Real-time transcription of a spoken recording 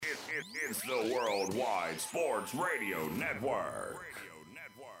It's the Worldwide Sports Radio Network.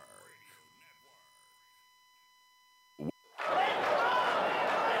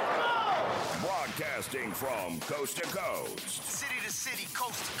 Broadcasting from coast to coast, city to city,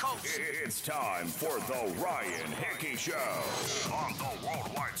 coast to coast. It's time for the Ryan Hickey Show on the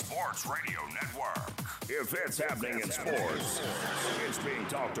Worldwide Sports Radio Network. If it's happening in sports, it's being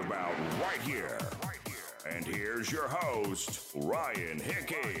talked about right here. And here's your host, Ryan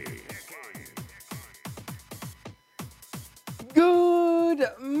Hickey. Good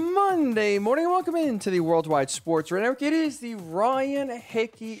Monday morning and welcome into the Worldwide Sports Radio Network. It is the Ryan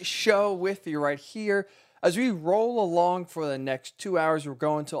Hickey Show with you right here. As we roll along for the next 2 hours, we're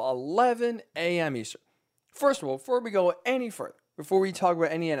going till 11 a.m. Eastern. First of all, before we go any further, before we talk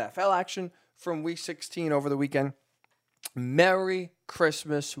about any NFL action from Week 16 over the weekend, Merry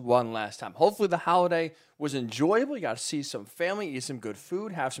Christmas one last time. Hopefully the holiday was enjoyable. You got to see some family, eat some good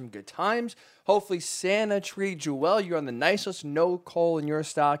food, have some good times. Hopefully Santa treated you well. You're on the nicest, no coal in your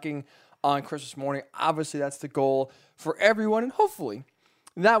stocking on Christmas morning. Obviously that's the goal for everyone, and hopefully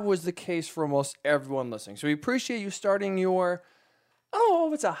that was the case for almost everyone listening. So we appreciate you starting your, I don't know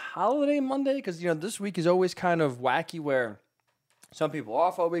if it's a holiday Monday, because this week is always kind of wacky where some people are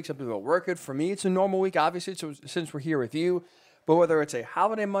off all week, some people are working. For me, it's a normal week, obviously, since we're here with you. But whether it's a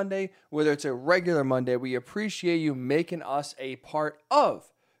holiday Monday, whether it's a regular Monday, we appreciate you making us a part of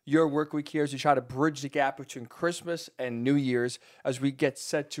your work week here as we try to bridge the gap between Christmas and New Year's as we get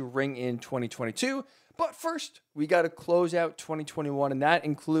set to ring in 2022. But first, we got to close out 2021, and that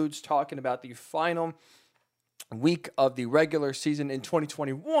includes talking about the final week of the regular season in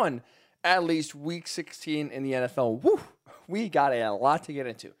 2021, at least Week 16 in the NFL. Woo! We got a lot to get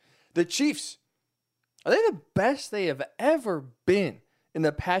into. The Chiefs, are they the best they have ever been in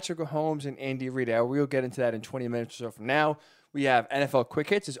the Patrick Mahomes and Andy Reid era? We'll get into that in 20 minutes or so from now. We have NFL Quick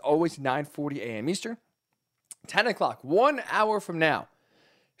Hits. It's always 9:40 a.m. Eastern. 10 o'clock, 1 hour from now.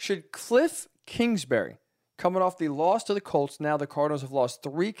 Should Cliff Kingsbury, coming off the loss to the Colts, now the Cardinals have lost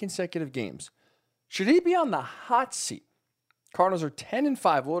 3 consecutive games, should he be on the hot seat? Cardinals are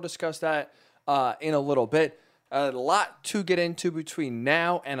 10-5. We'll discuss that in a little bit. A lot to get into between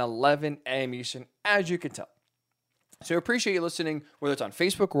now and 11 a.m. Eastern, as you can tell. So I appreciate you listening, whether it's on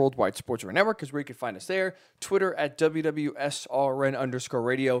Facebook, Worldwide Sports Radio Network, because where you can find us there, Twitter at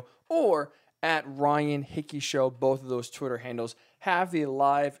WWSRN_radio, or at Ryan Hickey Show. Both of those Twitter handles have the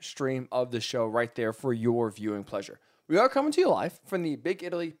live stream of the show right there for your viewing pleasure. We are coming to you live from the Big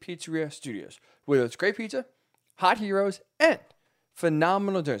Italy Pizzeria Studios, whether it's great pizza, hot heroes, and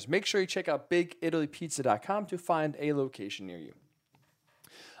phenomenal dinners. Make sure you check out BigItalyPizza.com to find a location near you.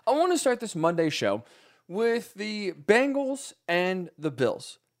 I want to start this Monday show with the Bengals and the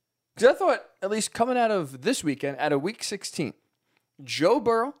Bills. Because I thought, at least coming out of this weekend, out of Week 16, Joe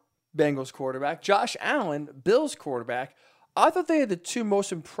Burrow, Bengals quarterback, Josh Allen, Bills quarterback, I thought they had the 2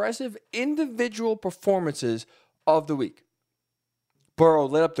 most impressive individual performances of the week. Burrow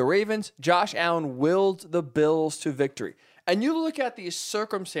lit up the Ravens. Josh Allen willed the Bills to victory. And you look at these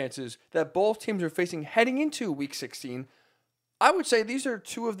circumstances that both teams are facing heading into Week 16, I would say these are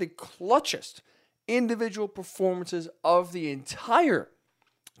 2 of the clutchest individual performances of the entire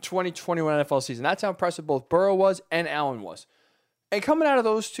 2021 NFL season. That's how impressive both Burrow was and Allen was. And coming out of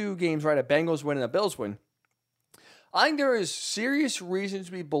those 2 games, right, a Bengals win and a Bills win, I think there is serious reason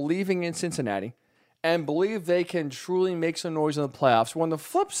to be believing in Cincinnati and believe they can truly make some noise in the playoffs. When on the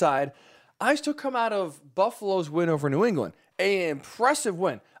flip side, I still come out of Buffalo's win over New England, an impressive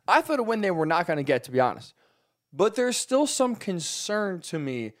win. I thought a win they were not going to get, to be honest. But there's still some concern to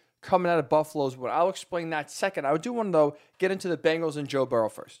me coming out of Buffalo's win. I'll explain that second. I do want to, though, get into the Bengals and Joe Burrow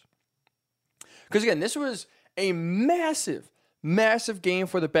first. Because, again, this was a massive game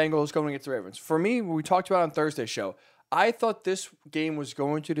for the Bengals going against the Ravens. For me, we talked about on Thursday's show, I thought this game was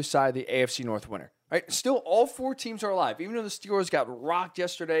going to decide the AFC North winner. Right? Still, all 4 teams are alive. Even though the Steelers got rocked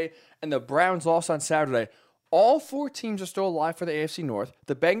yesterday and the Browns lost on Saturday, all 4 teams are still alive for the AFC North.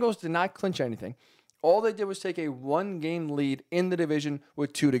 The Bengals did not clinch anything. All they did was take a 1-game lead in the division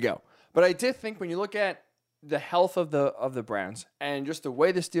with 2 to go. But I did think when you look at the health of the Browns and just the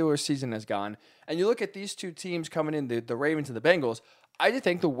way the Steelers season has gone, and you look at these 2 teams coming in, the Ravens and the Bengals, I did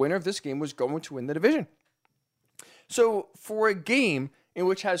think the winner of this game was going to win the division. So for a game in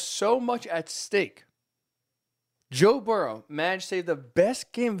which has so much at stake, Joe Burrow managed to save the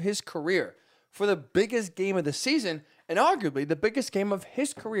best game of his career for the biggest game of the season and arguably the biggest game of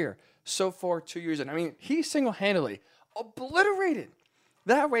his career so far 2 years in. I mean, he single-handedly obliterated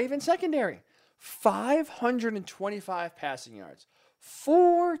that Ravens secondary. 525 passing yards,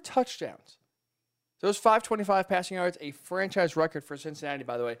 4 touchdowns, Those 525 passing yards, a franchise record for Cincinnati,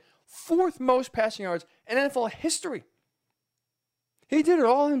 by the way. 4th most passing yards in NFL history. He did it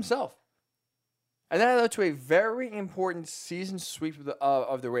all himself. And that led to a very important season sweep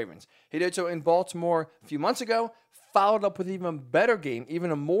of the Ravens. He did so in Baltimore a few months ago, followed up with an even better game, even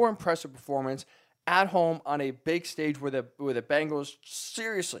a more impressive performance at home on a big stage where the Bengals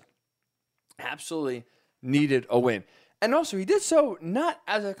seriously, absolutely needed a win. And also, he did so not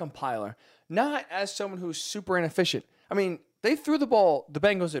as a compiler, not as someone who's super inefficient. I mean, they threw the ball, the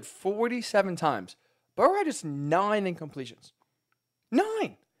Bengals did 47 times. Burrow had just 9 incompletions.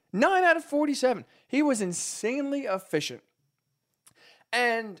 9 out of 47. He was insanely efficient.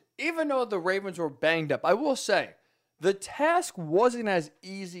 And even though the Ravens were banged up, I will say, the task wasn't as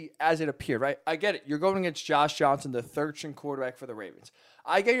easy as it appeared, right? I get it. You're going against Josh Johnson, the 3rd-string quarterback for the Ravens.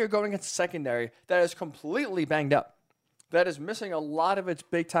 I get you're going against a secondary that is completely banged up, that is missing a lot of its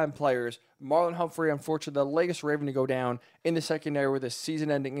big-time players. Marlon Humphrey, unfortunately, the latest Raven to go down in the secondary with a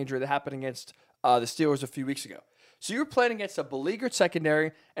season-ending injury that happened against the Steelers a few weeks ago. So you're playing against a beleaguered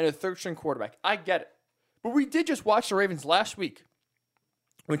secondary and a 3rd-string quarterback. I get it. But we did just watch the Ravens last week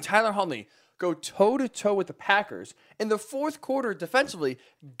when Tyler Huntley go toe-to-toe with the Packers in the 4th quarter defensively,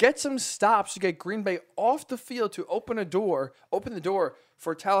 get some stops to get Green Bay off the field to open the door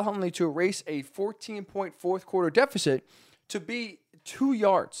for Tyler Huntley to erase a 14-point 4th quarter deficit to be 2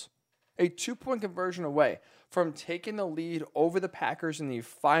 yards, a 2-point conversion away from taking the lead over the Packers in the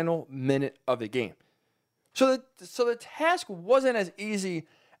final minute of the game. So the task wasn't as easy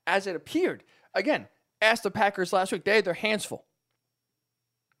as it appeared. Again, ask the Packers last week, they had their hands full.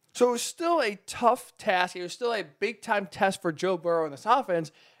 So it was still a tough task. It was still a big-time test for Joe Burrow in this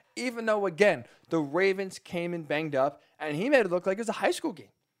offense, even though, again, the Ravens came in banged up, and he made it look like it was a high school game.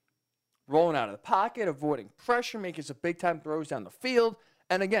 Rolling out of the pocket, avoiding pressure, making some big-time throws down the field,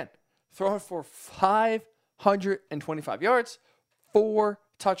 and again, throwing for 525 yards, 4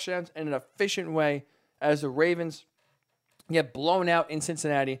 touchdowns in an efficient way as the Ravens get blown out in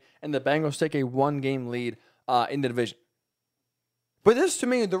Cincinnati, and the Bengals take a 1-game lead in the division. But this, to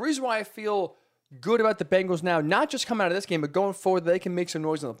me, the reason why I feel good about the Bengals now, not just coming out of this game, but going forward, they can make some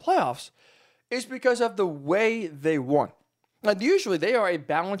noise in the playoffs, is because of the way they won. Now, usually, they are a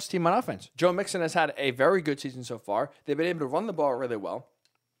balanced team on offense. Joe Mixon has had a very good season so far. They've been able to run the ball really well.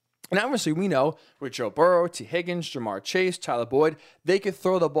 And obviously, we know with Joe Burrow, T. Higgins, Jamar Chase, Tyler Boyd, they can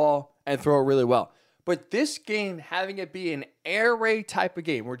throw the ball and throw it really well. But this game, having it be an air raid type of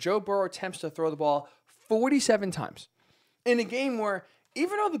game, where Joe Burrow attempts to throw the ball 47 times, in a game where,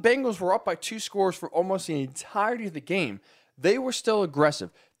 even though the Bengals were up by 2 scores for almost the entirety of the game, they were still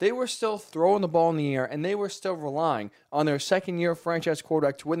aggressive. They were still throwing the ball in the air, and they were still relying on their second-year franchise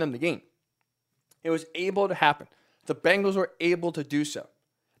quarterback to win them the game. It was able to happen. The Bengals were able to do so.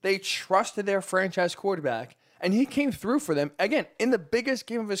 They trusted their franchise quarterback, and he came through for them, again, in the biggest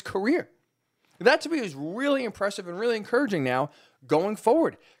game of his career. That, to me, is really impressive and really encouraging now going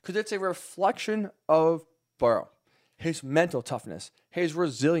forward, because it's a reflection of Burrow. His mental toughness, his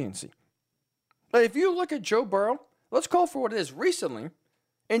resiliency. But if you look at Joe Burrow, let's call for what it is. Recently,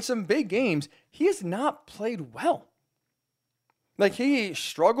 in some big games, he has not played well. Like, he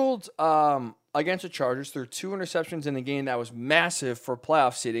struggled against the Chargers through 2 interceptions in a game that was massive for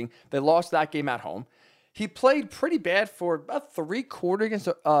playoff seeding. They lost that game at home. He played pretty bad for about 3 quarters against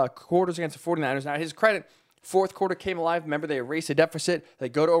the 49ers. Now, his credit, 4th quarter came alive. Remember, they erased a deficit. They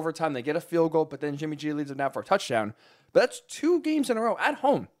go to overtime. They get a field goal, but then Jimmy G leads them down for a touchdown. But that's 2 games in a row at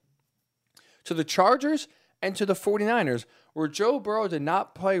home to the Chargers and to the 49ers, where Joe Burrow did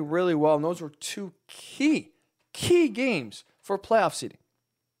not play really well, and those were 2 key games for playoff seeding.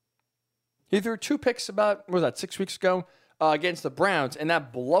 He threw 2 picks about, 6 weeks ago against the Browns, and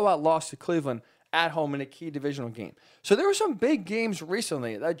that blowout loss to Cleveland at home in a key divisional game. So there were some big games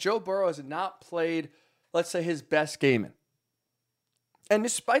recently that Joe Burrow has not played, let's say, his best game in. And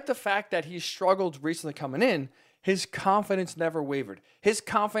despite the fact that he struggled recently coming in, his confidence never wavered. His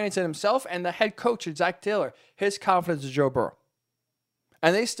confidence in himself and the head coach, Zach Taylor, his confidence in Joe Burrow.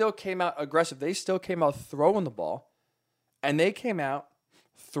 And they still came out aggressive. They still came out throwing the ball. And they came out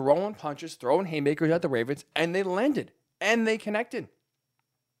throwing punches, throwing haymakers at the Ravens, and they landed. And they connected.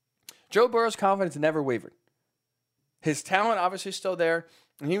 Joe Burrow's confidence never wavered. His talent obviously still there,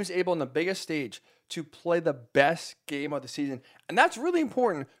 and he was able on the biggest stage to play the best game of the season. And that's really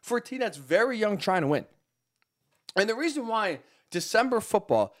important for a team that's very young trying to win. And the reason why December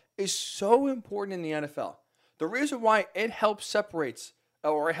football is so important in the NFL, the reason why it helps to separate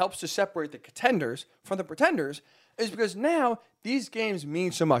the contenders from the pretenders, is because now these games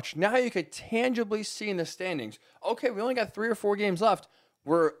mean so much. Now you could tangibly see in the standings, okay, we only got 3 or 4 games left.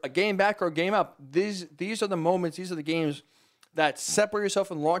 we're a game back or a game up. These are the moments, these are the games that separate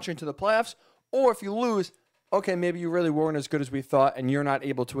yourself and launch you into the playoffs. Or if you lose, okay, maybe you really weren't as good as we thought and you're not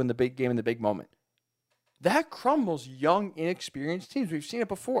able to win the big game in the big moment. That crumbles young, inexperienced teams. We've seen it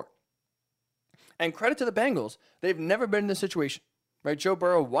before. And credit to the Bengals, they've never been in this situation. Right? Joe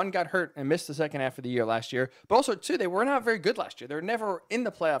Burrow, one, got hurt and missed the second half of the year last year. But also, two, they were not very good last year. They were never in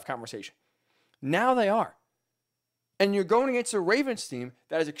the playoff conversation. Now they are. And you're going against a Ravens team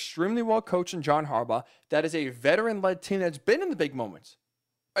that is extremely well coached in John Harbaugh, that is a veteran-led team that's been in the big moments.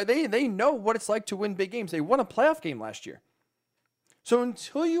 They know what it's like to win big games. They won a playoff game last year. So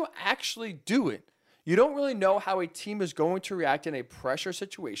until you actually do it, you don't really know how a team is going to react in a pressure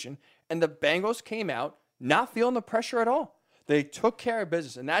situation. And the Bengals came out not feeling the pressure at all. They took care of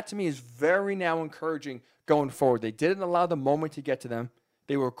business. And that to me is very now encouraging going forward. They didn't allow the moment to get to them.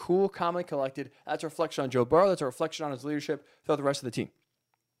 They were cool, calm, and collected. That's a reflection on Joe Burrow. That's a reflection on his leadership throughout the rest of the team.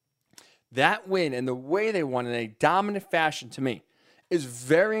 That win and the way they won in a dominant fashion to me is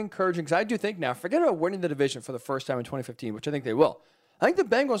very encouraging because I do think now, forget about winning the division for the first time in 2015, which I think they will. I think the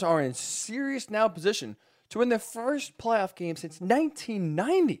Bengals are in serious now position to win their first playoff game since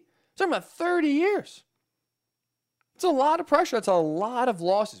 1990. Talking about 30 years. It's a lot of pressure. It's a lot of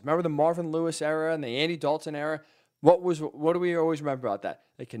losses. Remember the Marvin Lewis era and the Andy Dalton era? What do we always remember about that?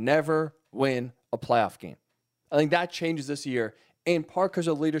 They can never win a playoff game. I think that changes this year, in part because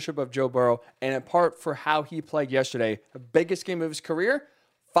of the leadership of Joe Burrow, and in part for how he played yesterday. The biggest game of his career,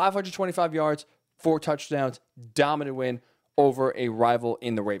 525 yards, 4 touchdowns, dominant win over a rival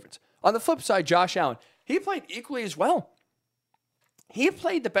in the Ravens. On the flip side, Josh Allen, he played equally as well. He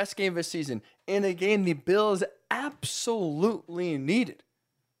played the best game of his season in a game the Bills absolutely needed.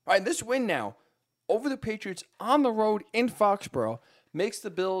 All right, this win now over the Patriots on the road in Foxborough makes the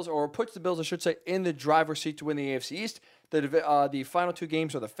Bills, or puts the Bills, I should say, in the driver's seat to win the AFC East. The final 2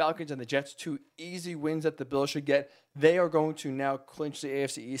 games are the Falcons and the Jets, 2 easy wins that the Bills should get. They are going to now clinch the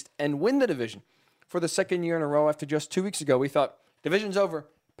AFC East and win the division for the second year in a row. After just 2 weeks ago, we thought, division's over,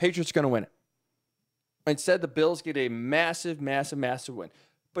 Patriots going to win it. Instead, the Bills get a massive, massive, massive win.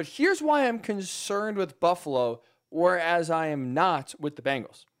 But here's why I'm concerned with Buffalo, whereas I am not with the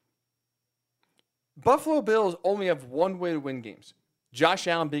Bengals. Buffalo Bills only have one way to win games. Josh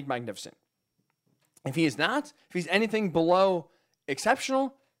Allen being magnificent. If he is not, if he's anything below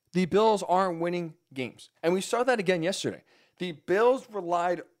exceptional, the Bills aren't winning games. And we saw that again yesterday. The Bills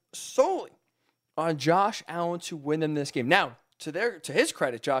relied solely on Josh Allen to win them this game. Now, to his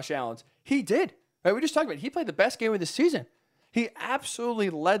credit, Josh Allen's, he did. Right, we just talked about it. He played the best game of the season. He absolutely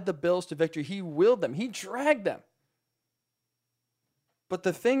led the Bills to victory. He willed them. He dragged them. But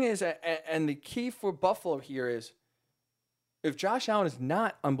the thing is, and the key for Buffalo here is, if Josh Allen is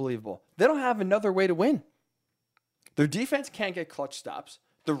not unbelievable, they don't have another way to win. Their defense can't get clutch stops.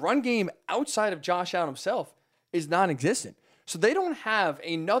 The run game outside of Josh Allen himself is non-existent. So they don't have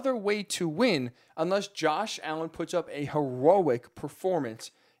another way to win unless Josh Allen puts up a heroic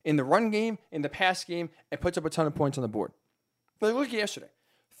performance in the run game, in the pass game, and puts up a ton of points on the board. But look at yesterday.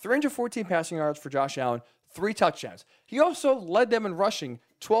 314 passing yards for Josh Allen, 3 touchdowns. He also led them in rushing,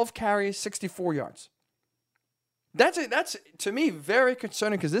 12 carries, 64 yards. That's to me, very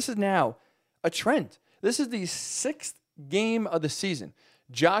concerning because this is now a trend. This is the 6th game of the season.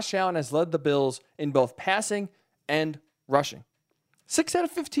 Josh Allen has led the Bills in both passing and rushing. 6 out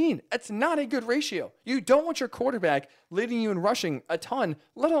of 15. That's not a good ratio. You don't want your quarterback leading you in rushing a ton,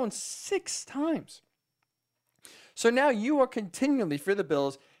 let alone 6 times. So now you are continually, for the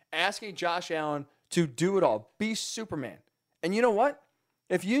Bills, asking Josh Allen to do it all. Be Superman. And you know what?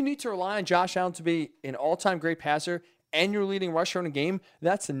 If you need to rely on Josh Allen to be an all-time great passer and your leading rusher in a game,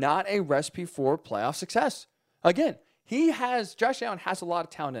 that's not a recipe for playoff success. Again, Josh Allen has a lot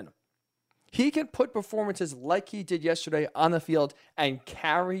of talent in him. He can put performances like he did yesterday on the field and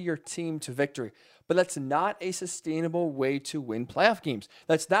carry your team to victory. But that's not a sustainable way to win playoff games.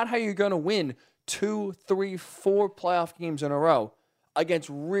 That's not how you're going to win 2, 3, 4 playoff games in a row against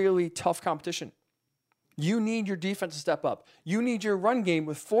really tough competition. You need your defense to step up. You need your run game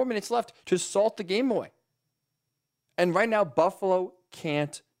with 4 minutes left to salt the game away. And right now, Buffalo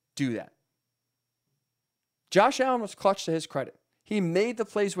can't do that. Josh Allen was clutch to his credit. He made the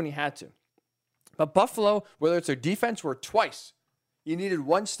plays when he had to. But Buffalo, whether it's their defense, were twice. You needed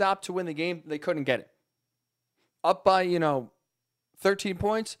 1 stop to win the game. They couldn't get it. Up by, 13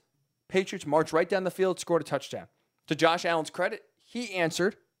 points, Patriots marched right down the field, scored a touchdown. To Josh Allen's credit, he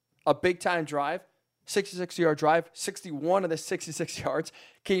answered a big-time drive, 66-yard drive. 61 of the 66 yards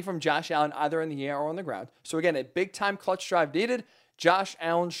came from Josh Allen, either in the air or on the ground. So again, a big-time clutch drive needed. Josh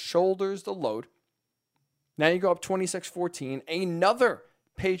Allen shoulders the load. Now you go up 26-14. Another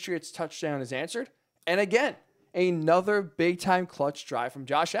Patriots touchdown is answered. And again, another big-time clutch drive from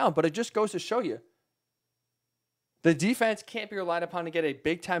Josh Allen. But it just goes to show you, the defense can't be relied upon to get a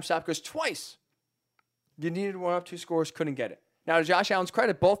big-time stop because twice you needed one up, 2 scores, couldn't get it. Now, to Josh Allen's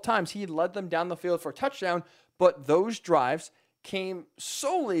credit, both times he led them down the field for a touchdown, but those drives came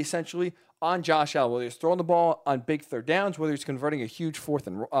solely, essentially, on Josh Allen, whether he's throwing the ball on big third downs, whether he's converting a huge fourth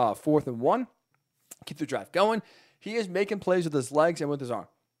and one, keep the drive going. He is making plays with his legs and with his arm.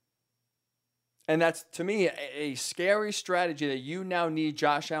 And that's, to me, a scary strategy that you now need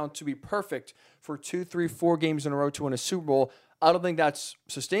Josh Allen to be perfect for 2, 3, 4 games in a row to win a Super Bowl. I don't think that's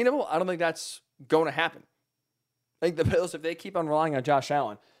sustainable. I don't think that's going to happen. I think the Bills, if they keep on relying on Josh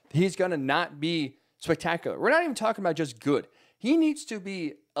Allen, he's going to not be spectacular. We're not even talking about just good. He needs to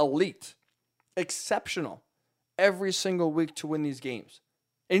be elite, exceptional every single week to win these games.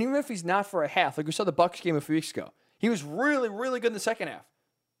 And even if he's not for a half, like we saw the Bucs game a few weeks ago, he was really, really good in the second half.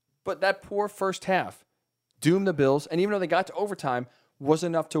 But that poor first half doomed the Bills, and even though they got to overtime,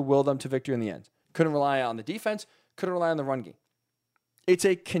 wasn't enough to will them to victory in the end. Couldn't rely on the defense, couldn't rely on the run game. It's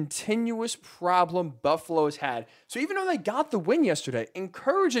a continuous problem Buffalo has had. So even though they got the win yesterday,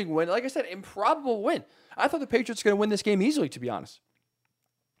 encouraging win, like I said, improbable win. I thought the Patriots were going to win this game easily, to be honest.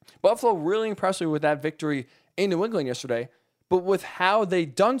 Buffalo really impressed me with that victory in New England yesterday, but with how they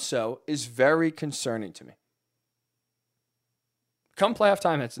done so is very concerning to me. Come playoff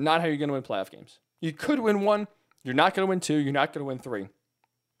time, that's not how you're going to win playoff games. You could win 1, you're not going to win 2, you're not going to win 3.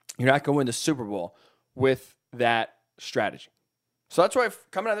 You're not going to win the Super Bowl with that strategy. So that's why,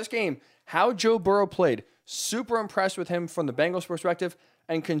 coming out of this game, how Joe Burrow played, super impressed with him from the Bengals' perspective,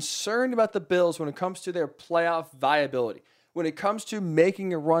 and concerned about the Bills when it comes to their playoff viability, when it comes to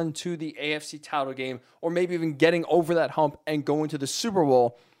making a run to the AFC title game, or maybe even getting over that hump and going to the Super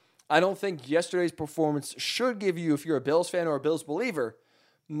Bowl. I don't think yesterday's performance should give you, if you're a Bills fan or a Bills believer,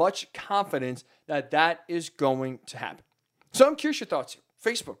 much confidence that that is going to happen. So I'm curious your thoughts here.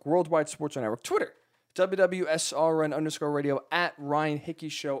 Facebook, Worldwide Sports Network, Twitter, WWSRN_radio, at Ryan Hickey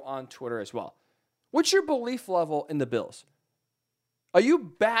Show on Twitter as well. What's your belief level in the Bills? Are you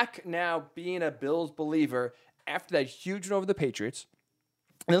back now being a Bills believer after that huge win over the Patriots?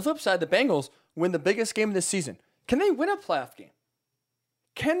 And on the flip side, the Bengals win the biggest game of the season. Can they win a playoff game?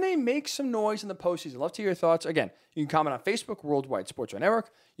 Can they make some noise in the postseason? Love to hear your thoughts. Again, you can comment on Facebook, Worldwide Sports Network.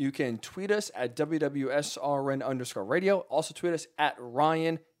 You can tweet us at WWSRN_radio. Also tweet us at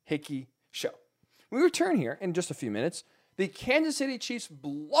Ryan Hickey Show. We return here in just a few minutes. The Kansas City Chiefs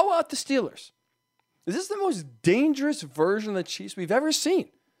blow out the Steelers. Is this the most dangerous version of the Chiefs we've ever seen?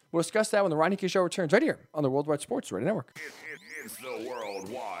 We'll discuss that when the Ryan Hickey Show returns right here on the Worldwide Sports Radio Network. It's the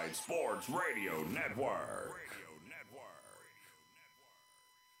Worldwide Sports Radio Network.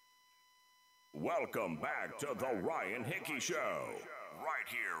 Welcome back to the Ryan Hickey Show, right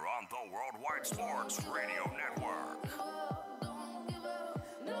here on the Worldwide Sports Radio Network.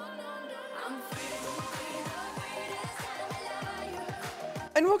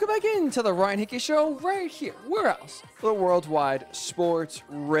 And welcome back into the Ryan Hickey Show right here. Where else? The Worldwide Sports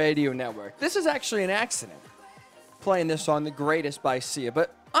Radio Network. This is actually an accident, playing this song, The Greatest by Sia,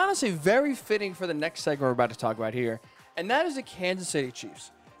 but honestly very fitting for the next segment we're about to talk about here, and that is the Kansas City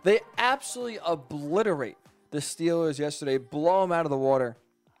Chiefs. They absolutely obliterate the Steelers yesterday, blow them out of the water,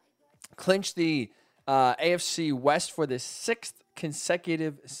 clinch the AFC West for the 6th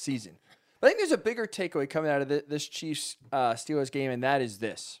consecutive season. But I think there's a bigger takeaway coming out of this Chiefs-Steelers game, and that is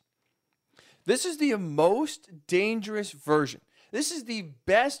this. This is the most dangerous version. This is the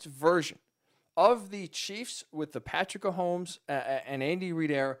best version of the Chiefs with the Patrick Mahomes and Andy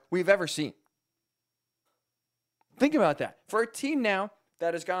Reid era we've ever seen. Think about that. For a team now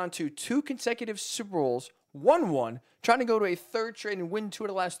that has gone to 2 consecutive Super Bowls, won 1, trying to go to a 3rd straight and win 2 of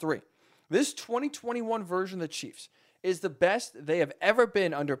the last 3. This 2021 version of the Chiefs is the best they have ever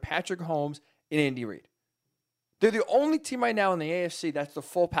been under Patrick Mahomes and Andy Reid. They're the only team right now in the AFC that's the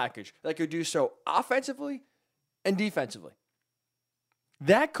full package that could do so offensively and defensively.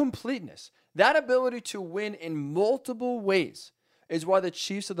 That completeness, that ability to win in multiple ways is why the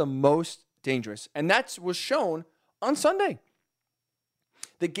Chiefs are the most dangerous. And that was shown on Sunday.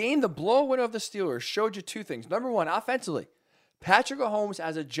 The game, the blow-win of the Steelers, showed you 2 things. Number 1, offensively, Patrick Mahomes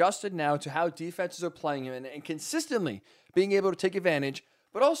has adjusted now to how defenses are playing him and consistently being able to take advantage.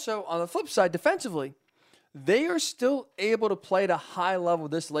 But also, on the flip side, defensively, they are still able to play at a high level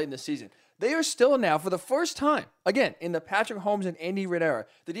this late in the season. They are still now, for the first time, again, in the Patrick Mahomes and Andy Reid era,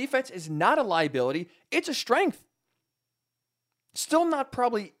 the defense is not a liability, it's a strength. Still not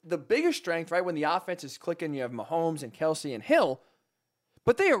probably the biggest strength, right, when the offense is clicking, you have Mahomes and Kelsey and Hill,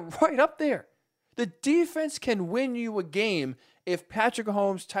 but they are right up there. The defense can win you a game if Patrick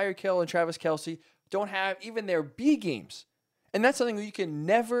Mahomes, Tyreek Hill, and Travis Kelce don't have even their B games. And that's something you can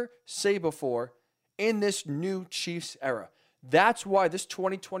never say before in this new Chiefs era. That's why this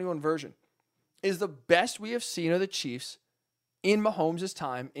 2021 version is the best we have seen of the Chiefs in Mahomes'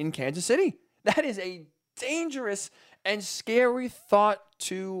 time in Kansas City. That is a dangerous and scary thought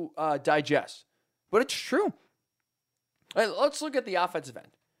to digest. But it's true. All right, let's look at the offensive end.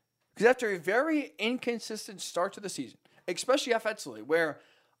 Because after a very inconsistent start to the season, especially offensively, where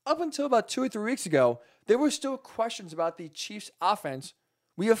up until about 2 or 3 weeks ago, there were still questions about the Chiefs' offense,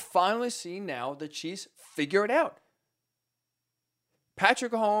 we have finally seen now the Chiefs figure it out.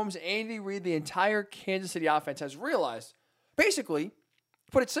 Patrick Mahomes, Andy Reid, the entire Kansas City offense has realized, basically,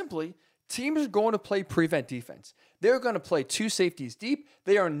 put it simply, teams are going to play prevent defense. They're going to play 2 safeties deep.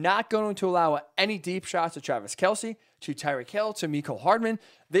 They are not going to allow any deep shots to Travis Kelce, to Tyreek Hill, to Mecole Hardman.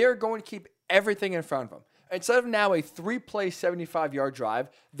 They are going to keep everything in front of them. Instead of now a 3-play, 75-yard drive,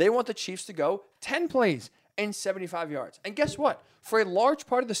 they want the Chiefs to go 10 plays and 75 yards. And guess what? For a large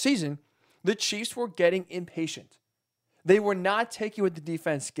part of the season, the Chiefs were getting impatient. They were not taking what the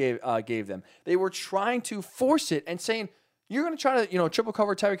defense gave them. They were trying to force it and saying, you're going to try to, triple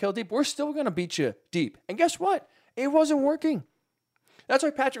cover Tyreek Hill deep. We're still going to beat you deep. And guess what? It wasn't working. That's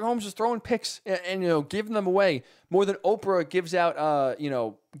why Patrick Mahomes is throwing picks and giving them away more than Oprah gives out,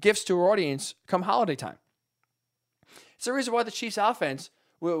 gifts to her audience come holiday time. It's the reason why the Chiefs' offense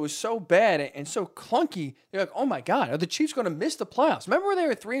was so bad and so clunky. They're like, oh my God, are the Chiefs going to miss the playoffs? Remember when they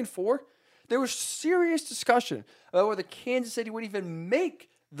were 3-4? There was serious discussion about whether Kansas City would even make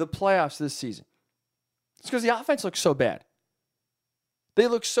the playoffs this season. It's because the offense looks so bad. They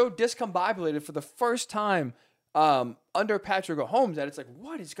look so discombobulated for the first time under Patrick Mahomes that it's like,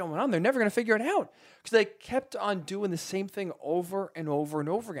 what is going on? They're never going to figure it out because they kept on doing the same thing over and over and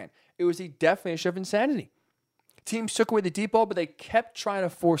over again. It was the definition of insanity. Teams took away the deep ball, but they kept trying to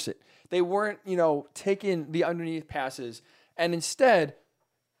force it. They weren't, taking the underneath passes. And instead,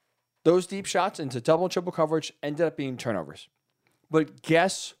 those deep shots into double and triple coverage ended up being turnovers. But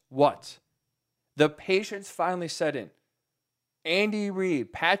guess what? The patience finally set in. Andy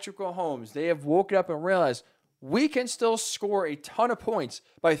Reid, Patrick Mahomes, they have woken up and realized we can still score a ton of points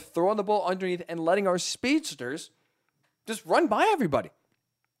by throwing the ball underneath and letting our speedsters just run by everybody.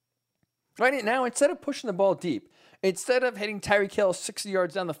 Right now, instead of pushing the ball deep, instead of hitting Tyreek Hill 60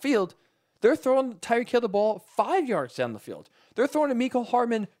 yards down the field, they're throwing Tyreek Hill the ball 5 yards down the field. They're throwing to Mecole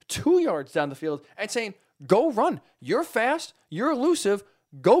Hardman 2 yards down the field and saying, go run. You're fast. You're elusive.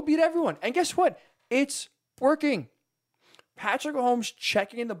 Go beat everyone. And guess what? It's working. Patrick Mahomes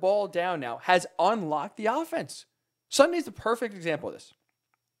checking the ball down now has unlocked the offense. Sunday's the perfect example of this.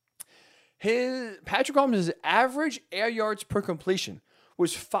 Patrick Mahomes' average air yards per completion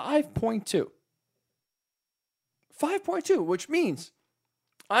was 5.2. 5.2, which means,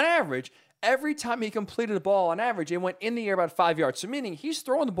 on average, every time he completed a ball, on average, it went in the air about 5 yards. So meaning he's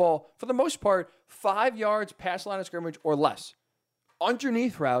throwing the ball, for the most part, 5 yards past the line of scrimmage or less,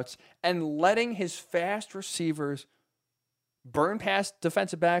 underneath routes, and letting his fast receivers burn past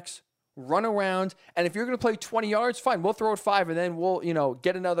defensive backs, run around, and if you're going to play 20 yards, fine, we'll throw it 5, and then we'll,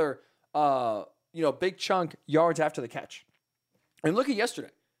 get another, big chunk yards after the catch. And look at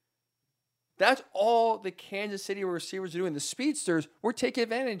yesterday. That's all the Kansas City receivers are doing. The speedsters were taking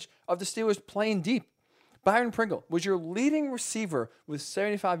advantage of the Steelers playing deep. Byron Pringle was your leading receiver with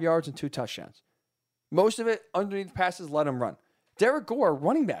 75 yards and 2 touchdowns. Most of it underneath passes, let him run. Derek Gore,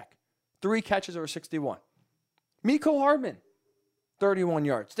 running back, 3 catches over 61. Mecole Hardman, 31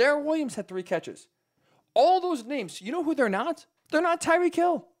 yards. Darrell Williams had 3 catches. All those names, you know who they're not? They're not Tyreek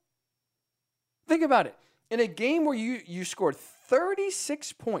Hill. Think about it. In a game where you scored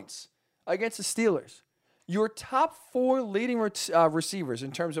 36 points against the Steelers, your top 4 leading receivers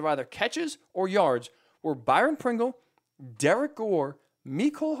in terms of either catches or yards were Byron Pringle, Derek Gore,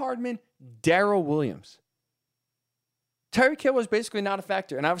 Mecole Hardman, Darrell Williams. Tyreek Hill was basically not a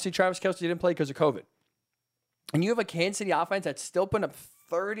factor, and obviously Travis Kelce didn't play because of COVID. And you have a Kansas City offense that's still putting up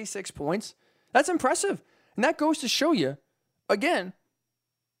 36 points. That's impressive. And that goes to show you, again,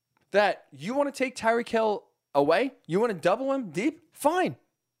 that you want to take Tyreek Hill away, you want to double him deep, fine.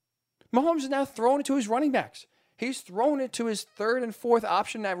 Mahomes is now throwing it to his running backs. He's throwing it to his 3rd and 4th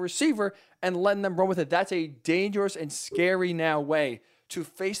option at receiver and letting them run with it. That's a dangerous and scary now way to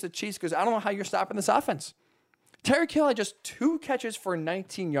face the Chiefs because I don't know how you're stopping this offense. Tyreek Hill had just 2 catches for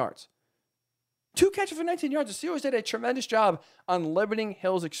 19 yards. 2 catches for 19 yards. The Steelers did a tremendous job on limiting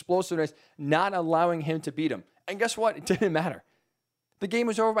Hill's explosiveness, not allowing him to beat him. And guess what? It didn't matter. The game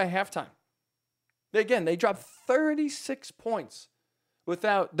was over by halftime. Again, they dropped 36 points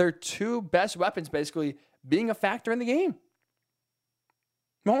without their two best weapons basically being a factor in the game.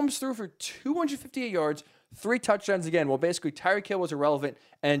 Mahomes threw for 258 yards, 3 touchdowns again. Well, basically, Tyreek Hill was irrelevant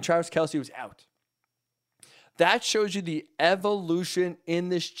and Travis Kelce was out. That shows you the evolution in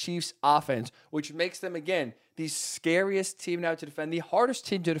this Chiefs offense, which makes them, again, the scariest team now to defend, the hardest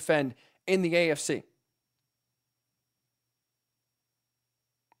team to defend in the AFC.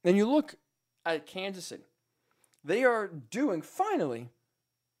 Then you look at Kansas City. They are doing, finally,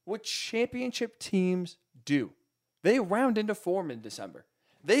 what championship teams do. They round into form in December.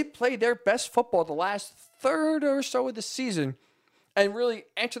 They played their best football the last third or so of the season and really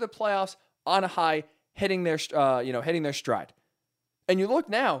enter the playoffs on a high, hitting their stride. And you look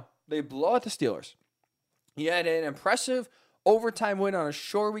now, they blow out the Steelers. He had an impressive overtime win on a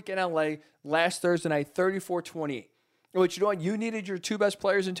short week in LA last Thursday night, 34-28. Which, you know what, you needed your two best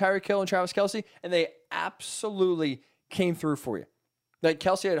players in Tyreek Hill and Travis Kelce, and they absolutely came through for you. Like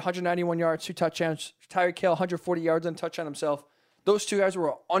Kelce had 191 yards, 2 touchdowns. Tyreek Hill, 140 yards and a touchdown himself. Those two guys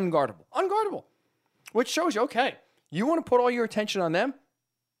were unguardable. Unguardable. Which shows you, okay, you want to put all your attention on them?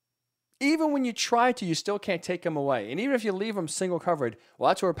 Even when you try to, you still can't take them away. And even if you leave them single covered, well,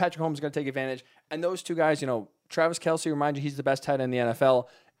 that's where Patrick Mahomes is going to take advantage. And those two guys, Travis Kelce, remind you, he's the best tight end in the NFL.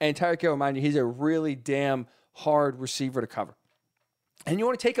 And Tyreek Hill, remind you, he's a really damn hard receiver to cover. And you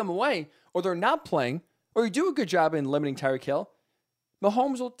want to take them away, or they're not playing, or you do a good job in limiting Tyreek Hill,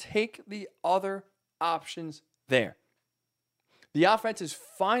 Mahomes will take the other options there. The offense is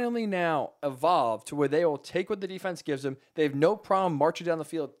finally now evolved to where they will take what the defense gives them. They have no problem marching down the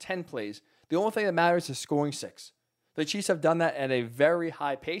field 10 plays. The only thing that matters is scoring 6. The Chiefs have done that at a very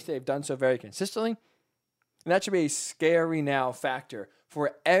high pace. They've done so very consistently. And that should be a scary now factor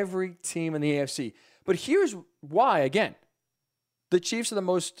for every team in the AFC. But here's why, again, the Chiefs are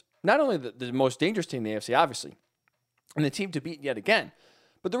not only the most dangerous team in the AFC, obviously, and the team to beat yet again,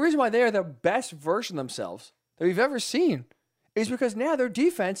 but the reason why they are the best version of themselves that we've ever seen is because now their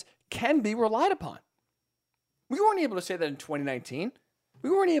defense can be relied upon. We weren't able to say that in 2019. We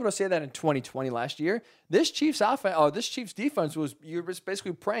weren't able to say that in 2020 last year. This Chiefs defense you're just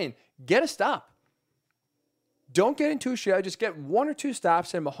basically praying, get a stop. Don't get into a shootout. Just get 1 or 2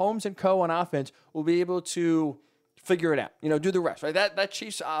 stops, and Mahomes and co on offense will be able to figure it out. Do the rest. Right? That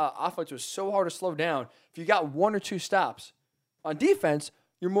Chiefs offense was so hard to slow down. If you got 1 or 2 stops on defense,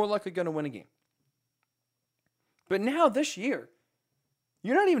 you're more likely going to win a game. But now this year,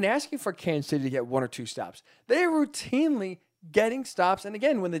 you're not even asking for Kansas City to get 1 or 2 stops. They are routinely getting stops. And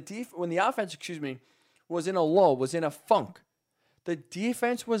again, when the offense, was in a lull, was in a funk, the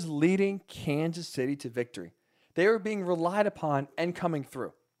defense was leading Kansas City to victory. They were being relied upon and coming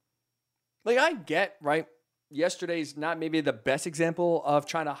through. Like, I get, right, yesterday's not maybe the best example of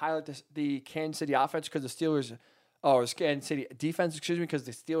trying to highlight the Kansas City offense because the Steelers, Kansas City defense, because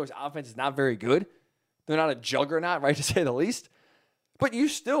the Steelers offense is not very good. They're not a juggernaut, right, to say the least. But you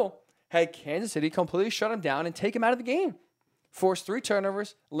still had Kansas City completely shut them down and take them out of the game. Forced 3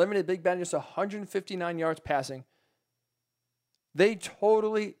 turnovers, limited Big Ben just 159 yards passing. They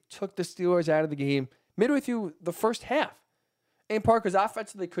totally took the Steelers out of the game midway through the first half. In part because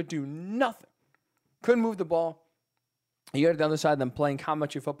offensively they could do nothing. Couldn't move the ball. You got it down the side of them playing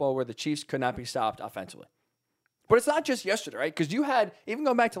complimentary football where the Chiefs could not be stopped offensively. But it's not just yesterday, right? Because you had, even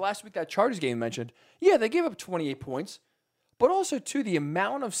going back to last week, that Chargers game mentioned, yeah, they gave up 28 points, but also, too, the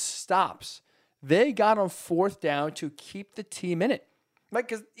amount of stops they got on 4th down to keep the team in it. Like,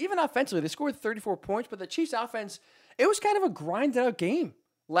 because even offensively, they scored 34 points, but the Chiefs offense, it was kind of a grinded-out game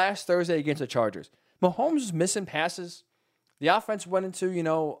last Thursday against the Chargers. Mahomes was missing passes. The offense went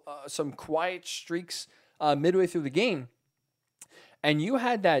into, some quiet streaks midway through the game. And you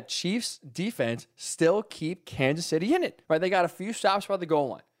had that Chiefs defense still keep Kansas City in it, right? They got a few stops by the goal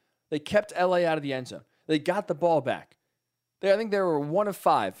line. They kept LA out of the end zone. They got the ball back. I think they were 1 of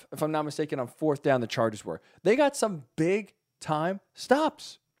 5, if I'm not mistaken, on 4th down the Chargers were. They got some big-time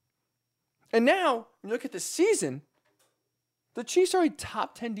stops. And now, when you look at the season, the Chiefs are a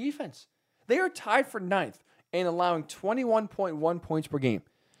top 10 defense. They are tied for 9th in allowing 21.1 points per game.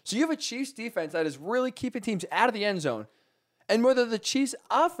 So you have a Chiefs defense that is really keeping teams out of the end zone. And whether the Chiefs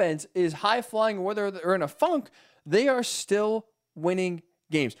offense is high-flying or whether they're in a funk, they are still winning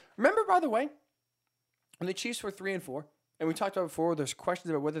games. Remember, by the way, when the Chiefs were 3-4, and we talked about before, there's questions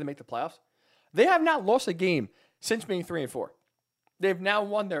about whether they make the playoffs. They have not lost a game since being 3-4. They've now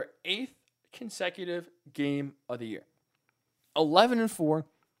won their 8th consecutive game of the year. 11-4,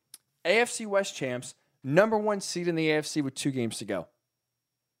 AFC West champs, number 1 seed in the AFC with 2 games to go.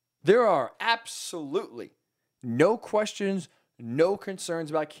 There are absolutely no questions, no concerns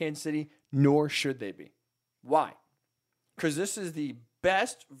about Kansas City, nor should they be. Why? Because this is the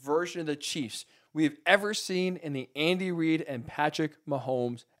best version of the Chiefs we've ever seen in the Andy Reid and Patrick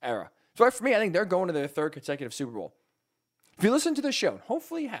Mahomes era. So for me, I think they're going to their third consecutive Super Bowl. If you listen to the show,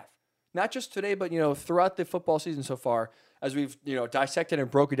 hopefully you have, not just today, but throughout the football season so far, as we've dissected and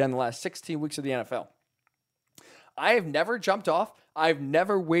broken down the last 16 weeks of the NFL. I have never jumped off. I've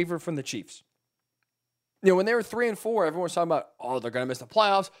never wavered from the Chiefs. When they were 3-4, everyone was talking about, they're going to miss the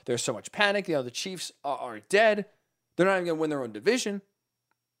playoffs. There's so much panic. The Chiefs are dead. They're not even going to win their own division.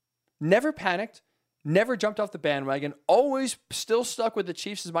 Never panicked. Never jumped off the bandwagon. Always still stuck with the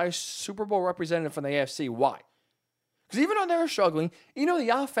Chiefs as my Super Bowl representative from the AFC. Why? Because even though they were struggling, the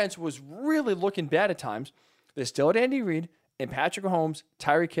offense was really looking bad at times. They still had Andy Reid and Patrick Mahomes,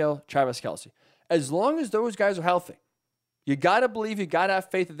 Tyreek Hill, Travis Kelce. As long as those guys are healthy, you got to believe, you got to have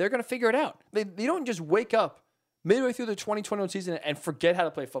faith that they're going to figure it out. They don't just wake up midway through the 2021 season and forget how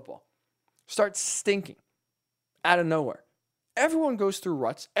to play football. Start stinking out of nowhere. Everyone goes through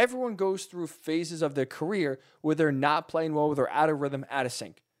ruts. Everyone goes through phases of their career where they're not playing well, where they're out of rhythm, out of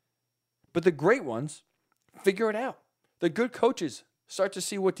sync. But the great ones figure it out. The good coaches start to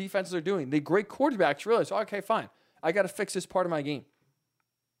see what defenses are doing. The great quarterbacks realize, okay, fine. I got to fix this part of my game.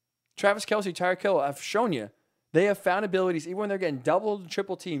 Travis Kelce, Tyreek Hill, I've shown you, they have found abilities, even when they're getting double and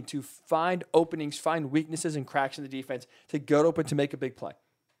triple team, to find openings, find weaknesses and cracks in the defense, to go open to make a big play.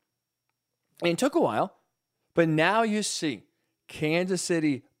 And it took a while, but now you see Kansas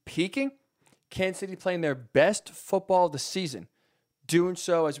City peaking, Kansas City playing their best football of the season, doing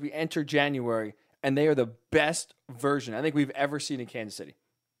so as we enter January, and they are the best version I think we've ever seen in Kansas City.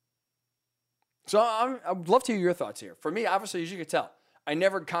 So I'd love to hear your thoughts here. For me, obviously, as you can tell, I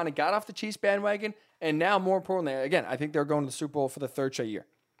never kind of got off the Chiefs bandwagon, and now, more importantly, again, I think they're going to the Super Bowl for the third straight year.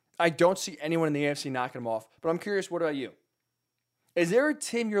 I don't see anyone in the AFC knocking them off, but I'm curious, what about you? Is there a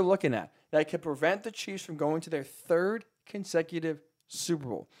team you're looking at that could prevent the Chiefs from going to their third consecutive Super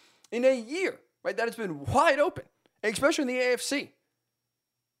Bowl in a year, right? That has been wide open, especially in the AFC.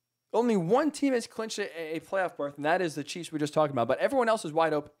 Only one team has clinched a playoff berth, and that is the Chiefs we just talked about, but everyone else is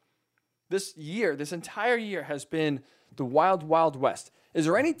wide open. This entire year has been the wild, wild west. Is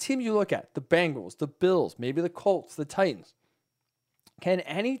there any team you look at, the Bengals, the Bills, maybe the Colts, the Titans? Can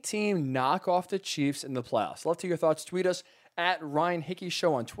any team knock off the Chiefs in the playoffs? Love to hear your thoughts. Tweet us at Ryan Hickey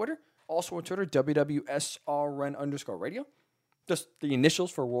Show on Twitter. Also on Twitter, WWSRN_radio. Just the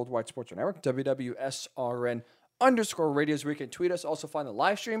initials for Worldwide Sports Network, WWSRN_radio is where you can tweet us. Also find the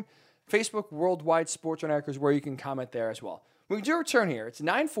live stream. Facebook, Worldwide Sports Network is where you can comment there as well. We do return here. It's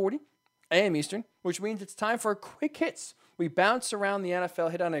 9:40 a.m. Eastern, which means it's time for quick hits. We bounce around the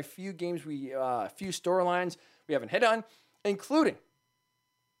NFL, hit on a few games, a few storylines we haven't hit on, including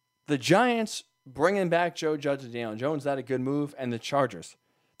the Giants bringing back Joe Judge and Daniel Jones. That a good move? And the Chargers.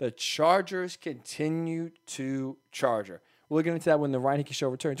 The Chargers continue to charger. We'll get into that when the Ryan Hickey Show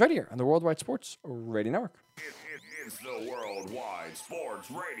returns right here on the Worldwide Sports Radio Network. It's the Worldwide Sports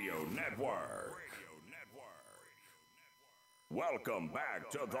Radio Network. Welcome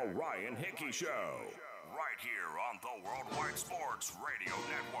back to the Ryan Hickey Show, right here on the Worldwide Sports Radio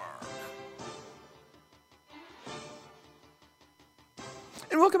Network.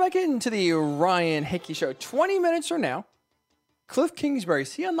 And welcome back into the Ryan Hickey Show. 20 minutes from now, Cliff Kingsbury,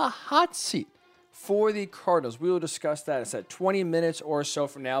 is he on the hot seat for the Cardinals? We will discuss that. It's at 20 minutes or so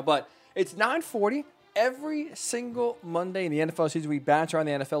from now, but it's 9:40. Every single Monday in the NFL season, we bounce around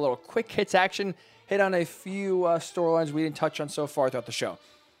the NFL, a little quick hits action, hit on a few storylines we didn't touch on so far throughout the show.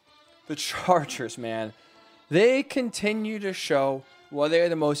 The Chargers, man, they continue to show why they're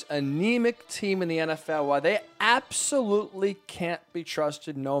the most anemic team in the NFL, why they absolutely can't be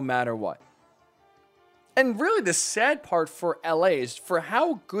trusted no matter what. And really the sad part for LA is for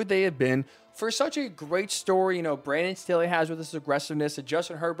how good they have been, for such a great story, Brandon Staley has with his aggressiveness, and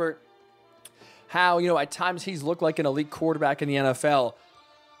Justin Herbert, how, at times he's looked like an elite quarterback in the NFL.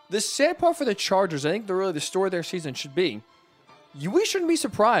 The sad part for the Chargers, I think the story of their season should be, we shouldn't be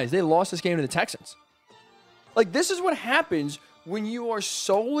surprised they lost this game to the Texans. Like, this is what happens when you are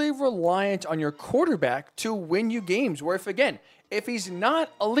solely reliant on your quarterback to win you games. Where if he's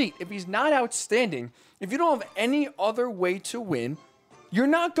not elite, if he's not outstanding, if you don't have any other way to win, you're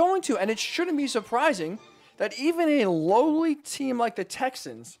not going to. And it shouldn't be surprising that even a lowly team like the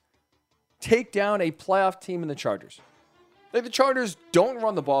Texans take down a playoff team in the Chargers. Like, the Chargers don't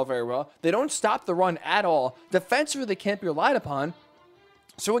run the ball very well. They don't stop the run at all. Defensively, they can't be relied upon.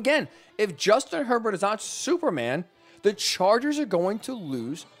 So again, if Justin Herbert is not Superman, the Chargers are going to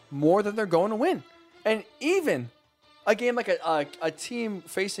lose more than they're going to win. And even a game like a team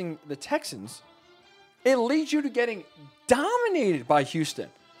facing the Texans, it leads you to getting dominated by Houston.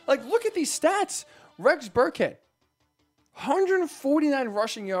 Like, look at these stats. Rex Burkhead, 149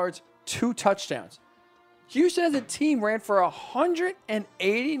 rushing yards, 2 touchdowns. Houston as a team ran for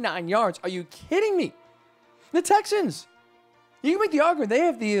 189 yards. Are you kidding me? The Texans, you can make the argument they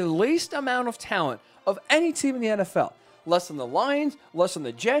have the least amount of talent of any team in the NFL. Less than the Lions, less than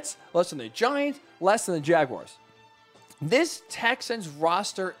the Jets, less than the Giants, less than the Jaguars. This Texans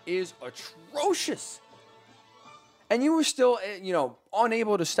roster is atrocious. And you were still,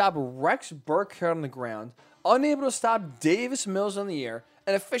 unable to stop Rex Burkhead on the ground, unable to stop Davis Mills on the air,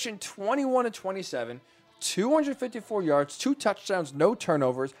 an efficient 21-27, 254 yards, 2 touchdowns, no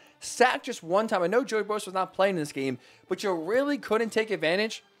turnovers, sacked just one time. I know Joey Bosa was not playing in this game, but you really couldn't take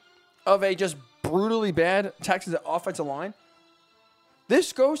advantage of a just brutally bad Texans offensive line.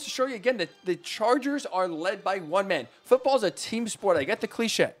 This goes to show you again that the Chargers are led by one man. Football is a team sport. I get the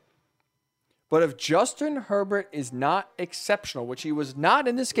cliche. But if Justin Herbert is not exceptional, which he was not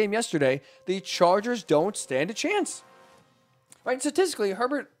in this game yesterday, the Chargers don't stand a chance. Right? Statistically,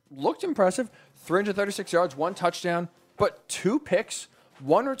 Herbert looked impressive. 336 yards, 1 touchdown, but 2 picks,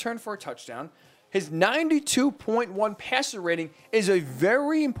 1 return for a touchdown. His 92.1 passer rating is a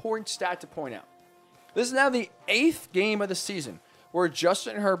very important stat to point out. This is now the 8th game of the season where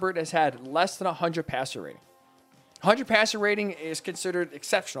Justin Herbert has had less than 100 passer rating. 100 passer rating is considered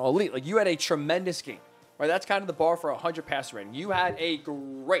exceptional, elite. Like, you had a tremendous game, right? That's kind of the bar for 100 passer rating. You had a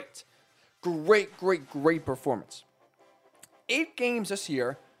great performance. 8 games this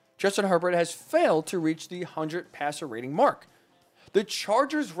year, Justin Herbert has failed to reach the 100 passer rating mark. The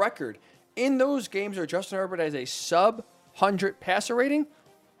Chargers' record in those games where Justin Herbert has a sub-100 passer rating,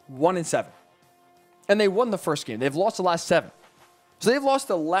 1-7. And they won the first game. They've lost the last 7. So they've lost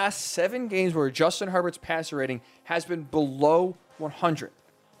the last 7 games where Justin Herbert's passer rating has been below 100.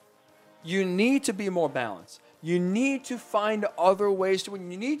 You need to be more balanced. You need to find other ways to win.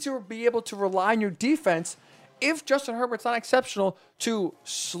 You need to be able to rely on your defense, if Justin Herbert's not exceptional, to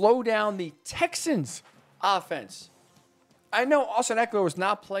slow down the Texans' offense. I know Austin Eckler was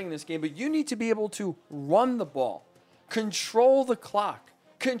not playing this game, but you need to be able to run the ball, control the clock,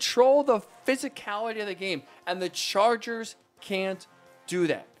 control the physicality of the game, and the Chargers can't do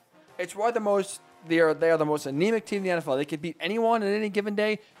that. It's why they are the most anemic team in the NFL. They can beat anyone on any given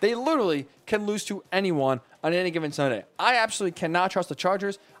day. They literally can lose to anyone on any given Sunday. I absolutely cannot trust the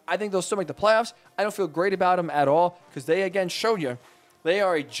Chargers. I think they'll still make the playoffs. I don't feel great about them at all because they, again, showed you they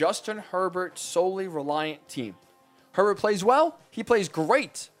are a Justin Herbert solely reliant team. Herbert plays well. He plays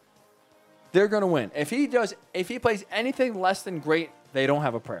great. They're going to win. If he plays anything less than great, they don't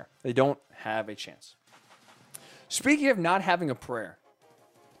have a prayer. They don't have a chance. Speaking of not having a prayer,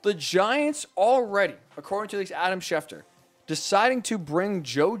 the Giants already, according to this Adam Schefter, deciding to bring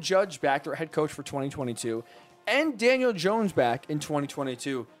Joe Judge back, their head coach for 2022, and Daniel Jones back in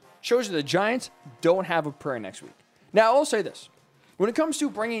 2022, shows you the Giants don't have a prayer next week. Now, I'll say this. When it comes to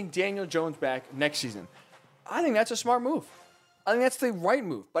bringing Daniel Jones back next season, I think that's a smart move. I think that's the right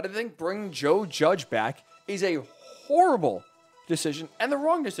move. But I think bringing Joe Judge back is a horrible decision and the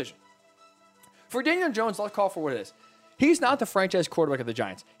wrong decision. For Daniel Jones, let's call for what it is. He's not the franchise quarterback of the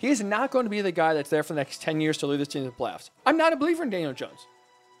Giants. He is not going to be the guy that's there for the next 10 years to lead this team to the playoffs. I'm not a believer in Daniel Jones.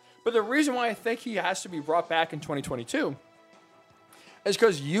 But the reason why I think he has to be brought back in 2022 is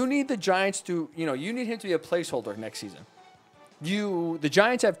because you need the Giants to, you need him to be a placeholder next season. The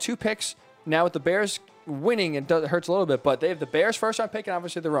Giants have 2 picks. Now with the Bears winning, it hurts a little bit, but they have the Bears' first-round pick and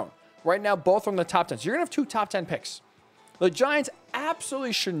obviously their own. Right now, both are in the top 10. So you're going to have 2 top 10 picks. The Giants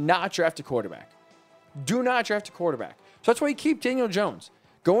absolutely should not draft a quarterback. Do not draft a quarterback. So that's why you keep Daniel Jones.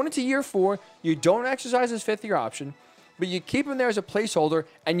 Going into year 4, you don't exercise his 5th-year option, but you keep him there as a placeholder,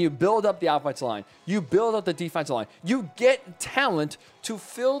 and you build up the offensive line. You build up the defensive line. You get talent to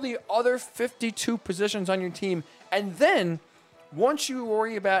fill the other 52 positions on your team, and then once you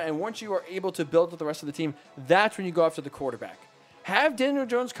worry about and once you are able to build up the rest of the team, that's when you go after the quarterback. Have Daniel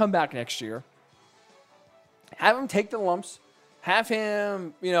Jones come back next year. Have him take the lumps. Have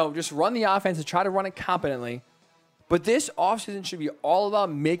him, just run the offense and try to run it competently. But this offseason should be all about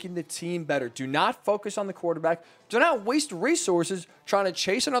making the team better. Do not focus on the quarterback. Do not waste resources trying to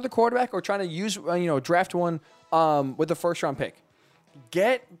chase another quarterback or trying to use, draft one with the first-round pick.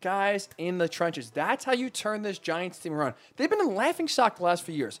 Get guys in the trenches. That's how you turn this Giants team around. They've been a laughingstock the last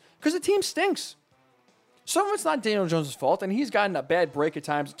few years because the team stinks. Some of it's not Daniel Jones' fault, and he's gotten a bad break at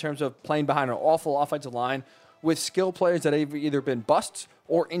times in terms of playing behind an awful offensive line with skill players that have either been busts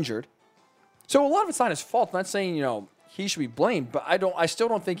or injured. So a lot of it's not his fault. I'm not saying, he should be blamed, but I still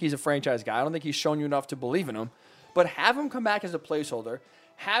don't think he's a franchise guy. I don't think he's shown you enough to believe in him. But have him come back as a placeholder.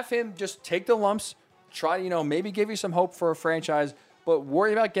 Have him just take the lumps, try, maybe give you some hope for a franchise but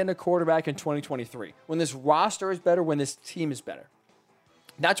worry about getting a quarterback in 2023 when this roster is better, when this team is better.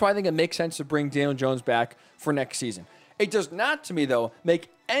 That's why I think it makes sense to bring Daniel Jones back for next season. It does not, to me, though, make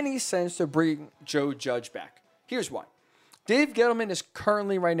any sense to bring Joe Judge back. Here's why. Dave Gettleman is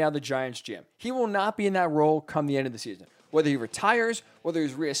currently right now the Giants GM. He will not be in that role come the end of the season. Whether he retires, whether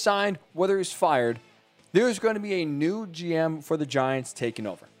he's reassigned, whether he's fired, there's going to be a new GM for the Giants taking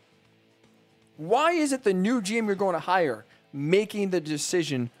over. Why is it the new GM you're going to hire making the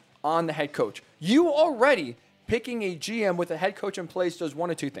decision on the head coach? You already picking a GM with a head coach in place does one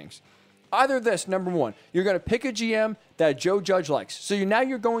of two things. Either this, number one, you're going to pick a GM that Joe Judge likes. So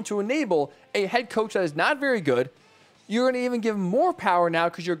you're going to enable a head coach that is not very good. You're going to even give him more power now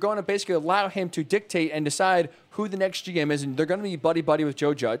because you're going to basically allow him to dictate and decide who the next GM is. And they're going to be buddy-buddy with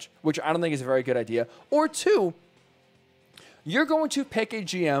Joe Judge, which I don't think is a very good idea. Or two, you're going to pick a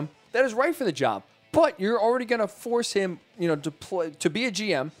GM that is right for the job. But you're already going to force him, to be a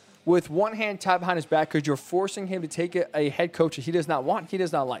GM with one hand tied behind his back because you're forcing him to take a head coach that he does not want, he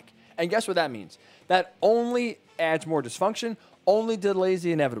does not like. And guess what that means? That only adds more dysfunction, only delays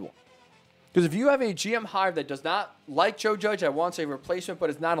the inevitable. Because if you have a GM hire that does not like Joe Judge, that wants a replacement but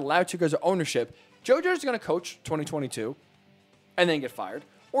is not allowed to because of ownership, Joe Judge is going to coach 2022 and then get fired,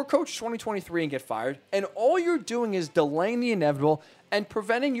 or coach 2023 and get fired, and all you're doing is delaying the inevitable and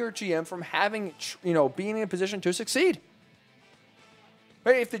preventing your GM from having, being in a position to succeed.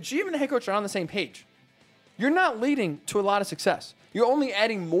 Right? If the GM and the head coach are on the same page, you're not leading to a lot of success. You're only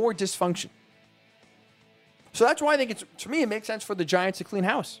adding more dysfunction. So that's why I think to me, it makes sense for the Giants to clean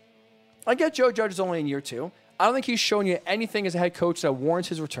house. I get Joe Judge is only in year 2. I don't think he's shown you anything as a head coach that warrants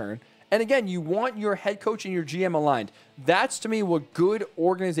his return. And again, you want your head coach and your GM aligned. That's, to me, what good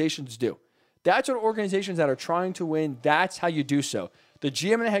organizations do. That's what organizations that are trying to win, that's how you do so. The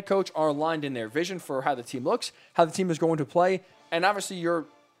GM and the head coach are aligned in their vision for how the team looks, how the team is going to play, and obviously you're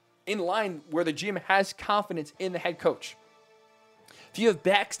in line where the GM has confidence in the head coach. If you have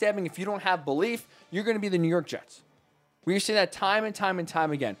backstabbing, if you don't have belief, you're going to be the New York Jets. We see that time and time and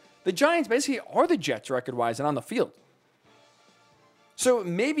time again. The Giants basically are the Jets record-wise and on the field. So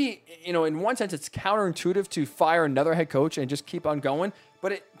maybe, in one sense, it's counterintuitive to fire another head coach and just keep on going.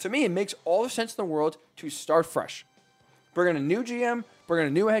 But to me, it makes all the sense in the world to start fresh. Bring in a new GM, bring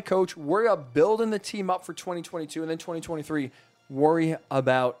in a new head coach, worry about building the team up for 2022, and then 2023, worry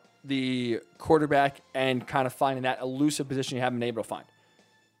about the quarterback and kind of finding that elusive position you haven't been able to find.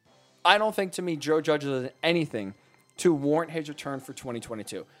 I don't think, to me, Joe Judge does anything to warrant his return for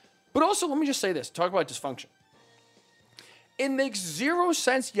 2022. But also, let me just say this, talk about dysfunction. It makes zero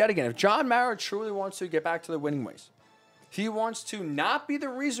sense yet again. If John Mara truly wants to get back to the winning ways, he wants to not be the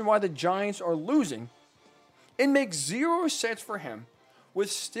reason why the Giants are losing, it makes zero sense for him,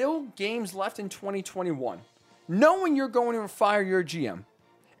 with still games left in 2021, knowing you're going to fire your GM.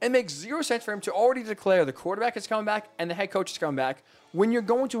 It makes zero sense for him to already declare the quarterback is coming back and the head coach is coming back when you're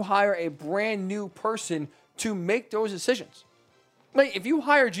going to hire a brand new person to make those decisions. Like, if you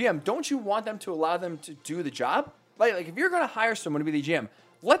hire a GM, don't you want them to allow them to do the job? Like if you're going to hire someone to be the GM,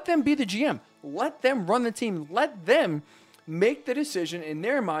 let them be the GM. Let them run the team. Let them make the decision in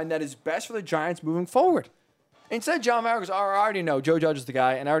their mind that is best for the Giants moving forward. Instead, John Mara goes, I already know Joe Judge is the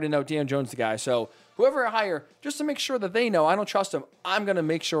guy, and I already know Daniel Jones is the guy. So whoever I hire, just to make sure that they know I don't trust them, I'm going to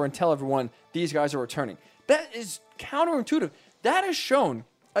make sure and tell everyone these guys are returning. That is counterintuitive. That has shown,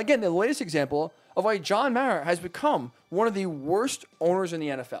 again, the latest example of why John Mara has become one of the worst owners in the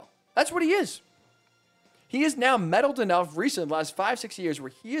NFL. That's what he is. He is now meddled enough recently, the last 5-6 years,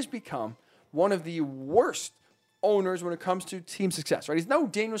 where he has become one of the worst owners when it comes to team success, right? He's no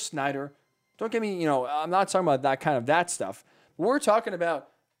Daniel Snyder. Don't get me, I'm not talking about that stuff. We're talking about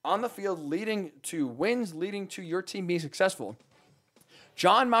on the field leading to wins, leading to your team being successful.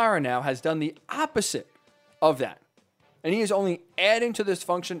 John Mara now has done the opposite of that. And he is only adding to this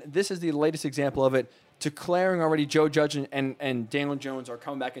function. This is the latest example of it, declaring already Joe Judge and Daniel Jones are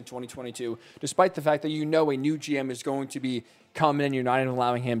coming back in 2022, despite the fact that a new GM is going to be coming and you're not even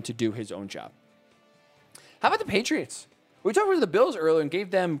allowing him to do his own job. How about the Patriots? We talked about the Bills earlier and gave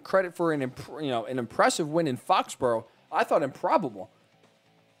them credit for an impressive win in Foxborough. I thought improbable.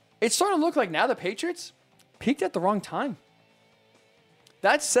 It's starting to look like now the Patriots peaked at the wrong time.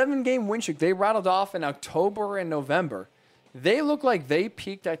 That 7-game win streak they rattled off in October and November, they look like they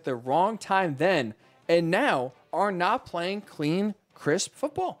peaked at the wrong time then and now are not playing clean, crisp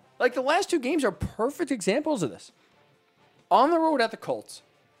football. Like, the last 2 games are perfect examples of this. On the road at the Colts,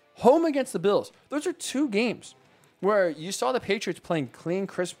 home against the Bills. Those are 2 games where you saw the Patriots playing clean,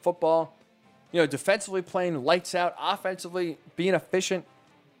 crisp football, defensively playing lights out, offensively being efficient.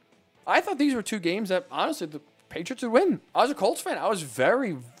 I thought these were 2 games that, honestly, Patriots would win. I was a Colts fan. I was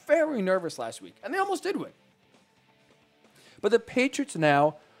very, very nervous last week, and they almost did win. But the Patriots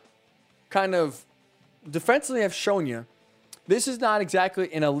now kind of defensively have shown you this is not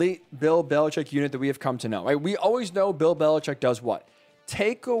exactly an elite Bill Belichick unit that we have come to know. Right? We always know Bill Belichick does what?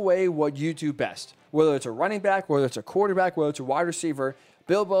 Take away what you do best. Whether it's a running back, whether it's a quarterback, whether it's a wide receiver,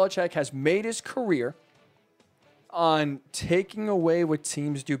 Bill Belichick has made his career on taking away what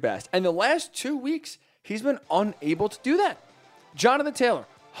teams do best. And the last 2 weeks, he's been unable to do that. Jonathan Taylor,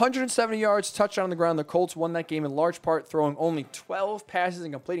 170 yards, touchdown on the ground. The Colts won that game in large part, throwing only 12 passes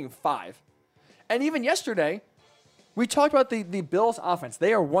and completing 5. And even yesterday, we talked about the Bills' offense.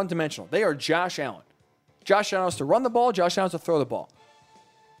 They are one-dimensional. They are Josh Allen. Josh Allen has to run the ball. Josh Allen has to throw the ball.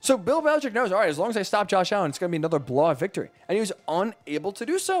 So Bill Belichick knows, all right, as long as I stop Josh Allen, it's going to be another blowout victory. And he was unable to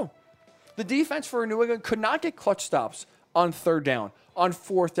do so. The defense for New England could not get clutch stops on third down, on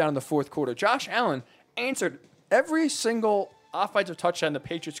fourth down in the fourth quarter. Josh Allen answered every single offensive touchdown the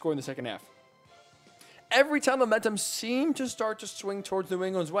Patriots scored in the second half. Every time the momentum seemed to start to swing towards New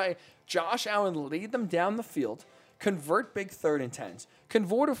England's way, Josh Allen lead them down the field, convert big 3rd and 10s,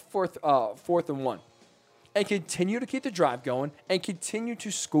 convert a fourth and 1, and continue to keep the drive going and continue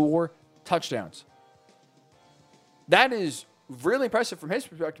to score touchdowns. That is really impressive from his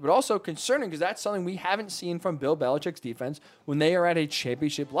perspective, but also concerning because that's something we haven't seen from Bill Belichick's defense when they are at a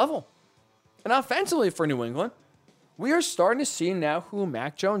championship level. And offensively for New England, we are starting to see now who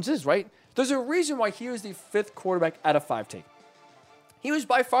Mac Jones is, right? There's a reason why he was the 5th quarterback out of 5 take. He was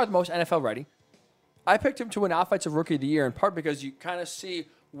by far the most NFL ready. I picked him to win Offensive Rookie of the Year in part because you kind of see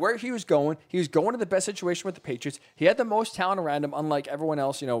where he was going. He was going to the best situation with the Patriots. He had the most talent around him, unlike everyone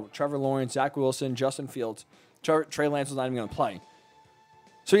else, Trevor Lawrence, Zach Wilson, Justin Fields. Trey Lance was not even going to play.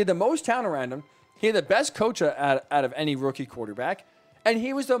 So he had the most talent around him. He had the best coach out of any rookie quarterback. And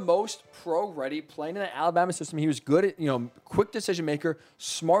he was the most pro-ready playing in the Alabama system. He was good at, quick decision maker,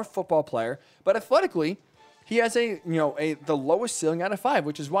 smart football player. But athletically, he has the lowest ceiling out of 5,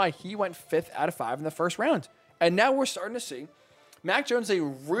 which is why he went 5th out of 5 in the first round. And now we're starting to see Mac Jones is a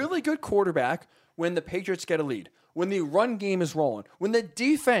really good quarterback when the Patriots get a lead, when the run game is rolling, when the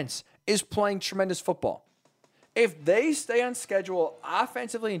defense is playing tremendous football. If they stay on schedule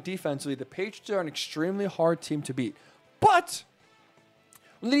offensively and defensively, the Patriots are an extremely hard team to beat. But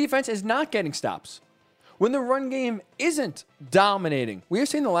when the defense is not getting stops, when the run game isn't dominating, we have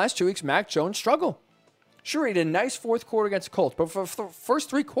seen the last 2 weeks Mac Jones struggle. Sure, he did a nice fourth quarter against the Colts, but for the first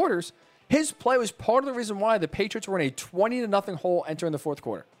 3 quarters, his play was part of the reason why the Patriots were in a 20-0 hole entering the fourth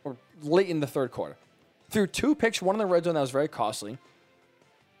quarter, or late in the third quarter. Threw 2 picks, one in the red zone that was very costly.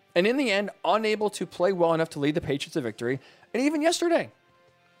 And in the end, unable to play well enough to lead the Patriots to victory. And even yesterday,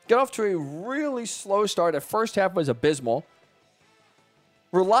 got off to a really slow start. The first half was abysmal.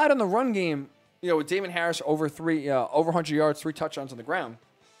 Relied on the run game, with Damon Harris over 100 yards, 3 touchdowns on the ground.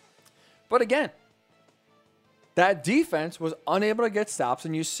 But again, that defense was unable to get stops,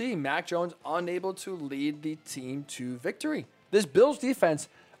 and you see Mac Jones unable to lead the team to victory. This Bills defense,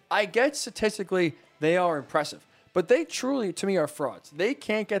 I get statistically they are impressive, but they truly, to me, are frauds. They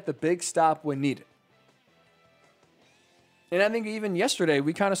can't get the big stop when needed. And I think even yesterday,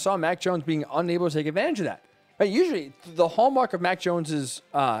 we kind of saw Mac Jones being unable to take advantage of that. Right? Usually, the hallmark of Mac Jones'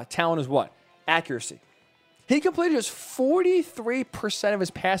 talent is what? Accuracy. He completed just 43% of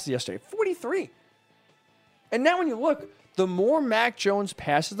his passes yesterday. 43%. And now when you look, the more Mac Jones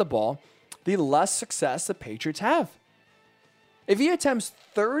passes the ball, the less success the Patriots have. If he attempts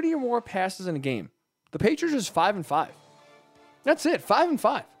 30 or more passes in a game, the Patriots are just 5-5. That's it,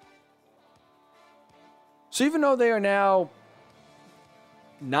 5-5. So even though they are now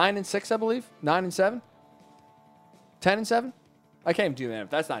 9-6, I believe, 9-7, 10-7, I can't even do that.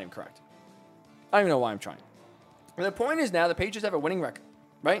 That's not even correct. I don't even know why I'm trying. And the point is now the Patriots have a winning record,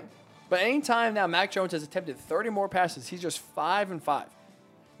 right? But anytime now Mac Jones has attempted 30 more passes, he's just 5-5.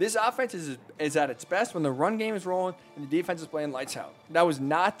 This offense is at its best when the run game is rolling and the defense is playing lights out. That was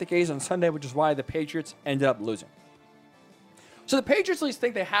not the case on Sunday, which is why the Patriots ended up losing. So the Patriots at least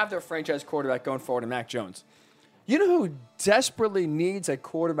think they have their franchise quarterback going forward in Mac Jones. You know who desperately needs a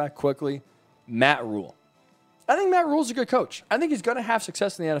quarterback quickly? Matt Rule. I think Matt Rule's a good coach. I think he's going to have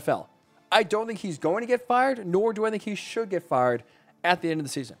success in the NFL. I don't think he's going to get fired, nor do I think he should get fired at the end of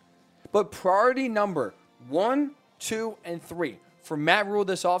the season. But priority number 1, 2, and 3 for Matt Rule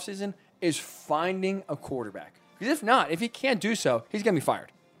this offseason is finding a quarterback. Because if not, if he can't do so, he's going to be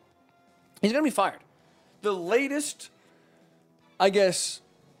fired. He's going to be fired. The latest, the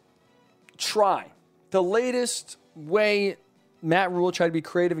latest way Matt Rule tried to be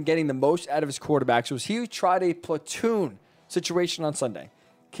creative in getting the most out of his quarterbacks was he tried a platoon situation on Sunday.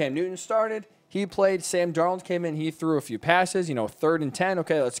 Cam Newton started. He played. Sam Darnold came in. He threw a few passes. 3rd and 10.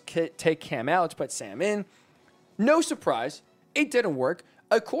 Okay, let's take Cam out. Let's put Sam in. No surprise. It didn't work.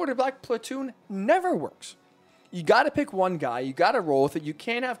 A quarterback platoon never works. You got to pick one guy. You got to roll with it. You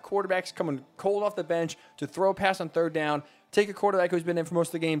can't have quarterbacks coming cold off the bench to throw a pass on 3rd down, take a quarterback who's been in for most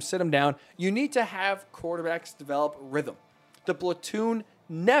of the game, sit him down. You need to have quarterbacks develop rhythm. The platoon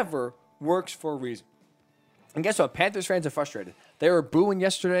never works for a reason. And guess what? Panthers fans are frustrated. They were booing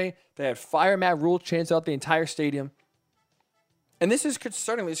yesterday. They had fire Matt Rule chants out the entire stadium. And this is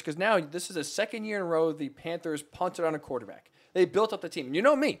concerning because now this is the 2nd year in a row the Panthers punted on a quarterback. They built up the team. You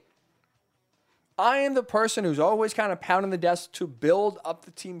know me. I am the person who's always kind of pounding the desk to build up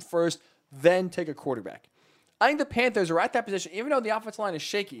the team first, then take a quarterback. I think the Panthers are at that position, even though the offensive line is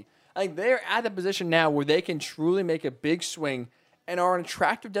shaky. I think they're at the position now where they can truly make a big swing and are an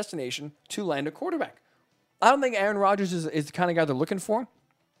attractive destination to land a quarterback. I don't think Aaron Rodgers is the kind of guy they're looking for.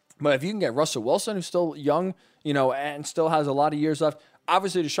 But if you can get Russell Wilson, who's still young, and still has a lot of years left,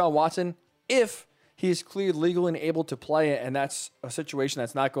 obviously Deshaun Watson, if he's cleared legally and able to play it, and that's a situation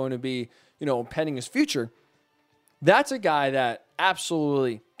that's not going to be, impending his future, that's a guy that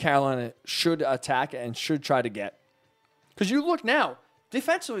absolutely Carolina should attack and should try to get. Because you look now,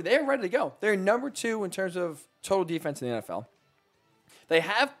 defensively, they're ready to go. They're number 2 in terms of total defense in the NFL. They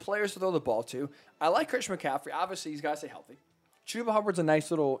have players to throw the ball to. I like Christian McCaffrey. Obviously, he's got to stay healthy. Chuba Hubbard's a nice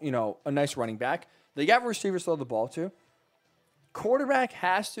little, a nice running back. They got receivers to throw the ball to. Quarterback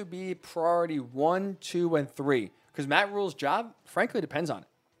has to be priority 1, 2, and 3 because Matt Rule's job, frankly, depends on it.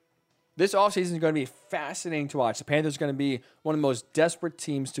 This offseason is going to be fascinating to watch. The Panthers are going to be one of the most desperate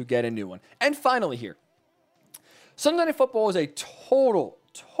teams to get a new one. And finally here, Sunday Night Football was a total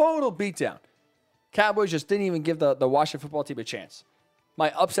beatdown. Cowboys just didn't even give the Washington football team a chance.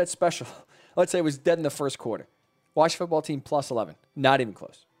 My upset special, let's say, was dead in the first quarter. Washington football team plus 11. Not even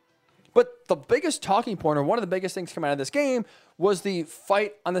close. But the biggest talking point, or one of the biggest things coming out of this game, was the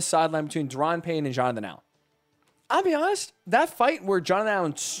fight on the sideline between Daron Payne and Jonathan Allen. I'll be honest, that fight where Jonathan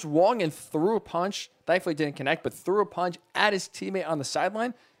Allen swung and threw a punch, thankfully didn't connect, but threw a punch at his teammate on the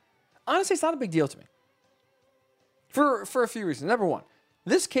sideline, honestly, it's not a big deal to me. For a few reasons. Number one,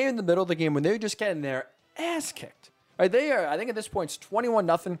 this came in the middle of the game when they were just getting their ass kicked. Right? They are, I think at this point, it's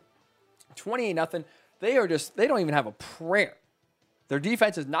 21-0, 28-0. They don't even have a prayer. Their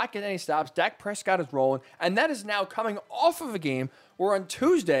defense is not getting any stops. Dak Prescott is rolling. And that is now coming off of a game where on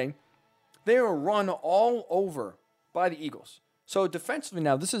Tuesday, they were run all over by the Eagles. So defensively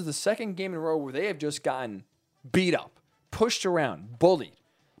now, this is the 2nd game in a row where they have just gotten beat up, pushed around, bullied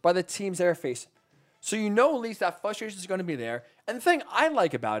by the teams they're facing. So you know at least that frustration is going to be there. And the thing I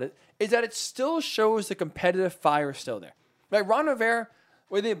like about it is that it still shows the competitive fire still there. Like Ron Rivera,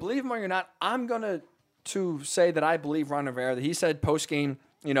 whether you believe him or not, I'm going to say that I believe Ron Rivera, that he said post-game,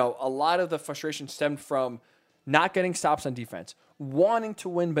 a lot of the frustration stemmed from not getting stops on defense, wanting to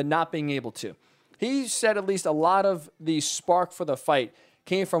win but not being able to. He said at least a lot of the spark for the fight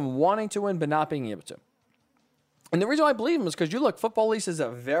came from wanting to win but not being able to. And the reason why I believe him is because you look, football, at least, is a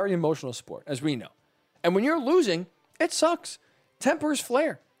very emotional sport, as we know. And when you're losing, it sucks. Tempers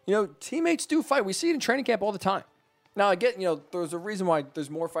flare. Teammates do fight. We see it in training camp all the time. Now, I get, there's a reason why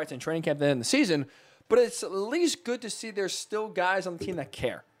there's more fights in training camp than in the season, but it's at least good to see there's still guys on the team that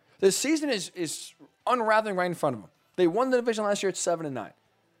care. The season is unraveling right in front of them. They won the division last year at 7-9.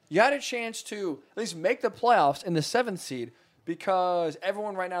 You had a chance to at least make the playoffs in the 7th seed because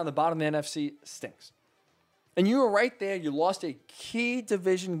everyone right now in the bottom of the NFC stinks. And you were right there. You lost a key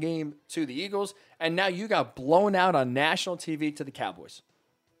division game to the Eagles, and now you got blown out on national TV to the Cowboys.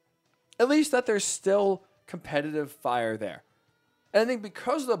 At least that there's still competitive fire there. And I think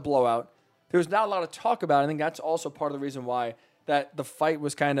because of the blowout, there's not a lot of talk about it. I think that's also part of the reason why that the fight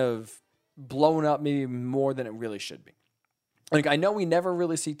was kind of blown up maybe more than it really should be. Like, I know we never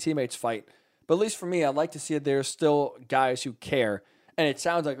really see teammates fight, but at least for me, I'd like to see that there's still guys who care, and it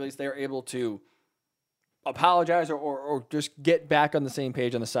sounds like at least they're able to apologize or just get back on the same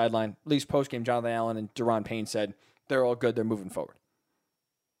page on the sideline. At least post-game, Jonathan Allen and Daron Payne said they're all good, they're moving forward.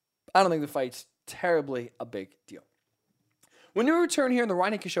 I don't think the fight's terribly a big deal. When we return here in the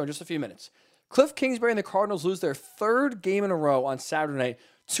Ryan Hickey Show in just a few minutes, Cliff Kingsbury and the Cardinals lose their 3rd game in a row on Saturday night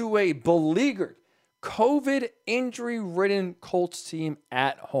to a beleaguered, COVID injury-ridden Colts team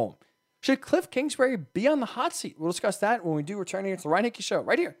at home. Should Cliff Kingsbury be on the hot seat? We'll discuss that when we do return here to the Ryan Hickey Show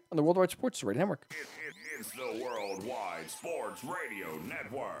right here on the Worldwide Sports Radio Network. It's the Worldwide Sports Radio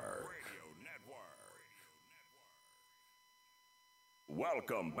Network.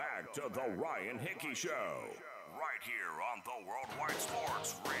 Welcome back to the Ryan Hickey Show, right here on the Worldwide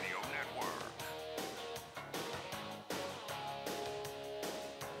Sports Radio Network.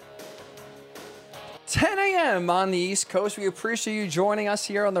 10 a.m. on the East Coast. We appreciate you joining us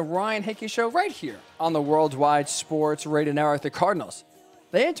here on the Ryan Hickey Show, right here on the Worldwide Sports Radio Network. The Cardinals,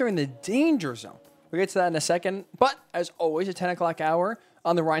 they enter in the danger zone. We'll get to that in a second. But as always, a 10 o'clock hour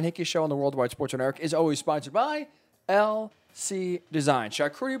on the Ryan Hickey Show on the Worldwide Sports Network is always sponsored by LC Design.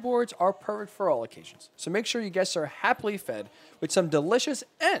 Charcuterie boards are perfect for all occasions. So make sure your guests are happily fed with some delicious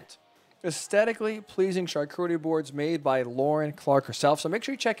and aesthetically pleasing charcuterie boards made by Lauren Clark herself. So make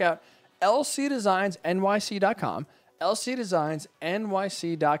sure you check out lcdesignsnyc.com,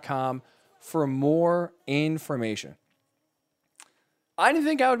 lcdesignsnyc.com for more information. I didn't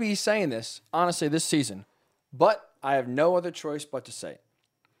think I would be saying this, honestly, this season, but I have no other choice but to say it.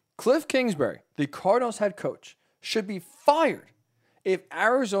 Cliff Kingsbury, the Cardinals head coach, should be fired if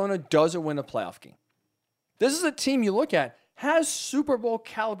Arizona doesn't win a playoff game. This is a team you look at, has Super Bowl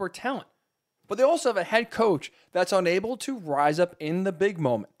caliber talent, but they also have a head coach that's unable to rise up in the big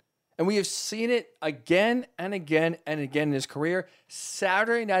moment. And we have seen it again and again and again in his career.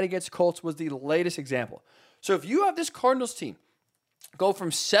 Saturday night against Colts was the latest example. So if you have this Cardinals team go from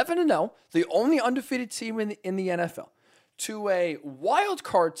 7-0, the only undefeated team in the NFL, to a wild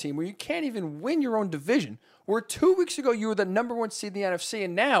card team where you can't even win your own division, where 2 weeks ago you were the number one seed in the NFC,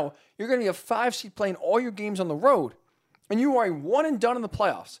 and now you're going to be a 5 seed playing all your games on the road, and you are a one and done in the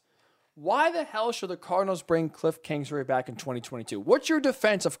playoffs. Why the hell should the Cardinals bring Cliff Kingsbury back in 2022? What's your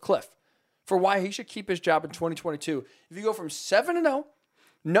defense of Cliff for why he should keep his job in 2022? If you go from 7-0,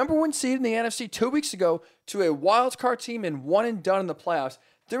 number one seed in the NFC 2 weeks ago, to a wild card team and one and done in the playoffs,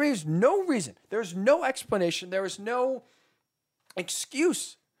 there is no reason, there's no explanation, there is no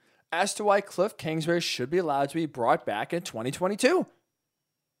excuse as to why Cliff Kingsbury should be allowed to be brought back in 2022.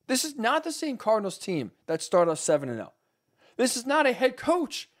 This is not the same Cardinals team that started off 7-0. This is not a head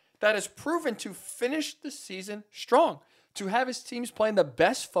coach that has proven to finish the season strong, to have his teams playing the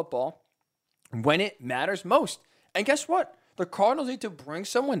best football when it matters most. And guess what? The Cardinals need to bring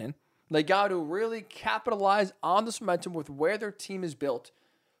someone in. They got to really capitalize on this momentum with where their team is built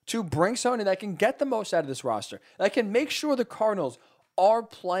to bring someone in that can get the most out of this roster, that can make sure the Cardinals are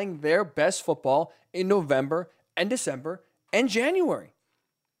playing their best football in November and December and January.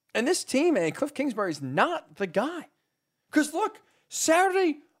 And this team, and Cliff Kingsbury is not the guy. Because look,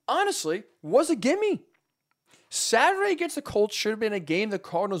 Saturday, honestly, was a gimme. Saturday against the Colts should have been a game the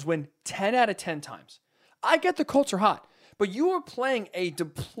Cardinals win 10 out of 10 times. I get the Colts are hot, but you are playing a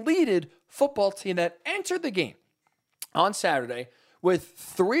depleted football team that entered the game on Saturday with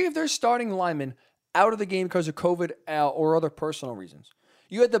 3 of their starting linemen out of the game because of COVID or other personal reasons.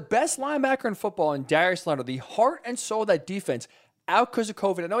 You had the best linebacker in football in Darius Leonard, the heart and soul of that defense, out because of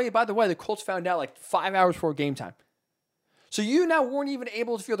COVID. I know, by the way, the Colts found out like 5 hours before game time. So you now weren't even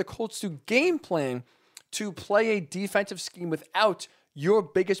able to feel the Colts to game plan to play a defensive scheme without your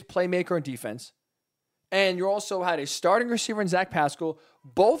biggest playmaker in defense. And you also had a starting receiver in Zach Pascal,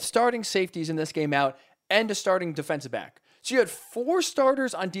 both starting safeties in this game out, and a starting defensive back. So you had 4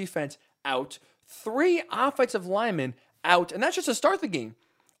 starters on defense out, 3 offensive linemen out, and that's just to start the game.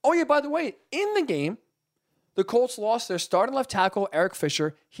 Oh yeah, by the way, in the game, the Colts lost their starting left tackle, Eric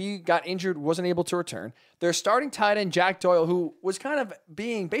Fisher. He got injured, wasn't able to return. Their starting tight end, Jack Doyle, who was kind of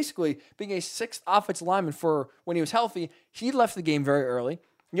being a 6th offensive lineman for when he was healthy, he left the game very early.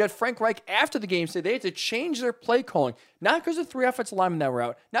 You had Frank Reich after the game say they had to change their play calling, not because of 3 offensive linemen that were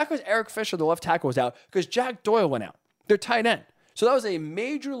out, not because Eric Fisher, the left tackle, was out, because Jack Doyle went out, their tight end. So that was a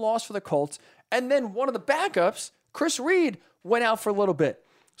major loss for the Colts. And then one of the backups, Chris Reed, went out for a little bit.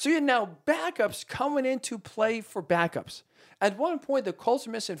 So you had now backups coming into play for backups. At one point, the Colts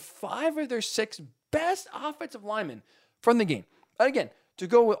were missing 5 of their 6 best offensive linemen from the game. And again, to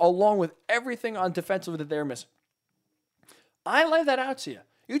go along with everything on defensively that they're missing. I lay that out to you.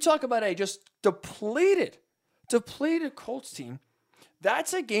 You talk about a just depleted Colts team.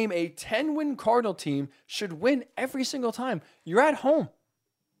 That's a game a 10-win Cardinal team should win every single time. You're at home.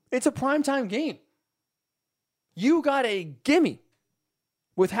 It's a primetime game. You got a gimme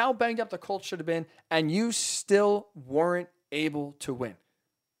with how banged up the Colts should have been, and you still weren't able to win.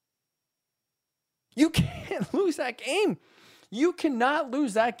 You can't lose that game. You cannot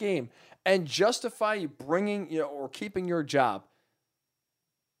lose that game and justify you bringing, or keeping your job.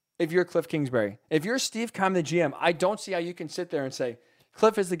 If you're Cliff Kingsbury, if you're Steve Keim, the GM, I don't see how you can sit there and say,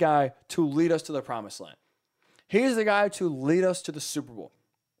 Cliff is the guy to lead us to the promised land. He's the guy to lead us to the Super Bowl.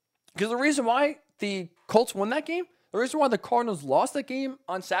 Because the reason why the Colts won that game, the reason why the Cardinals lost that game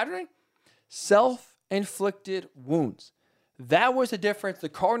on Saturday, self-inflicted wounds. That was the difference. The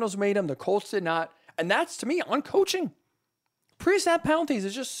Cardinals made them, the Colts did not. And that's, to me, on coaching. Pre-snap penalties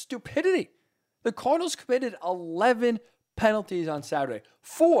is just stupidity. The Cardinals committed 11 penalties on Saturday.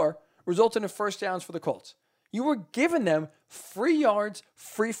 4 resulted in first downs for the Colts. You were giving them free yards,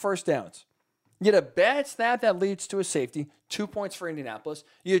 free first downs. You had a bad snap that leads to a safety, 2 points for Indianapolis.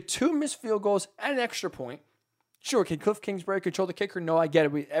 You had 2 missed field goals and an extra point. Sure, can Cliff Kingsbury control the kicker? No, I get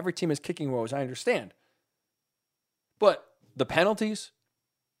it. Every team has kicking woes. I understand. But the penalties,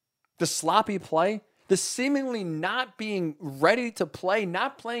 the sloppy play, the seemingly not being ready to play,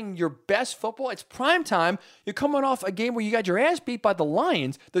 not playing your best football. It's prime time. You're coming off a game where you got your ass beat by the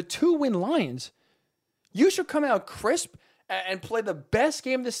Lions, the 2-win Lions. You should come out crisp and play the best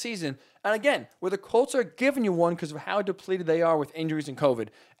game of the season. And again, where the Colts are giving you one because of how depleted they are with injuries and COVID,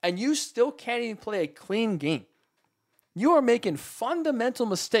 and you still can't even play a clean game. You are making fundamental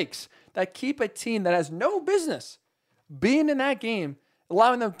mistakes that keep a team that has no business being in that game,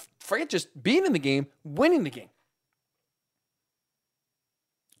 allowing them, forget just being in the game, winning the game.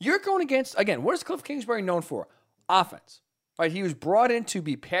 You're going against, again, what is Cliff Kingsbury known for? Offense. Right? He was brought in to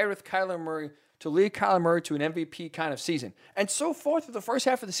be paired with Kyler Murray, to lead Kyler Murray to an MVP kind of season. And so far through the first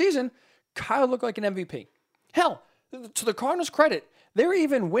half of the season, Kyler looked like an MVP. Hell, to the Cardinals' credit, they were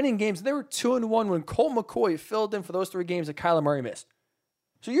even winning games. They were 2-1 when Colt McCoy filled in for those 3 games that Kyler Murray missed.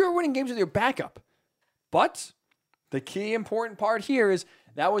 So you were winning games with your backup. But the key important part here is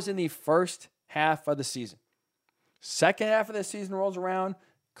that was in the first half of the season. Second half of the season rolls around,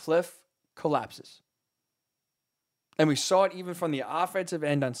 Cliff collapses. And we saw it even from the offensive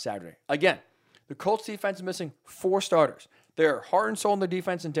end on Saturday. Again, the Colts defense is missing 4 starters. They're heart and soul in their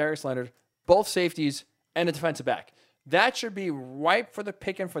defense in Darius Leonard, both safeties, and a defensive back. That should be ripe for the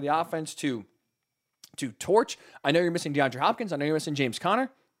picking for the offense to torch. I know you're missing DeAndre Hopkins. I know you're missing James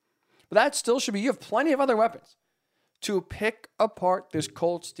Conner. But that still should be, you have plenty of other weapons to pick apart this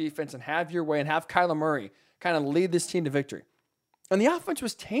Colts defense and have your way and have Kyler Murray kind of lead this team to victory. And the offense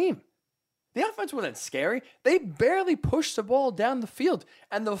was tame. The offense wasn't scary. They barely pushed the ball down the field.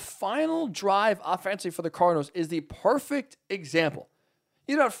 And the final drive offensively for the Cardinals is the perfect example.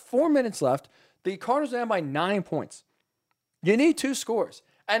 You had about 4 minutes left. The Cardinals are down by 9 points. You need 2 scores.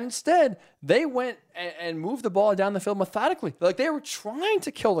 And instead, they went and moved the ball down the field methodically. Like they were trying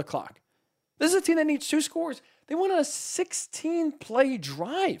to kill the clock. This is a team that needs 2 scores. They went on a 16-play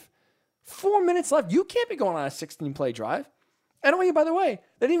drive. 4 minutes left. You can't be going on a 16-play drive. And oh, yeah, by the way,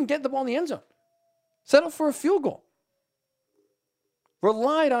 they didn't even get the ball in the end zone. Settled for a field goal.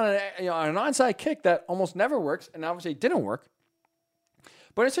 Relied on an onside kick that almost never works, and obviously it didn't work.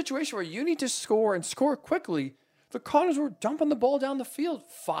 But in a situation where you need to score and score quickly, the Cardinals were dumping the ball down the field.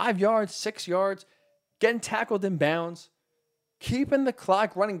 5 yards, 6 yards, getting tackled in bounds, keeping the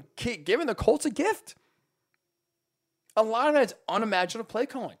clock running, giving the Colts a gift. A lot of that is unimaginative play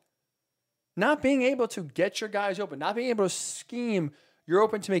calling. Not being able to get your guys open, not being able to scheme you're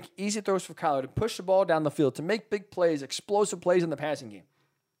open to make easy throws for Kyler, to push the ball down the field, to make big plays, explosive plays in the passing game.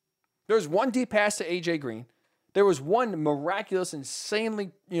 There was one deep pass to A.J. Green. There was one miraculous,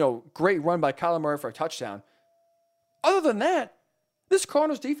 insanely, great run by Kyler Murray for a touchdown. Other than that, this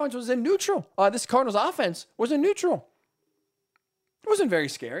Cardinals defense was in neutral. This Cardinals offense was in neutral. It wasn't very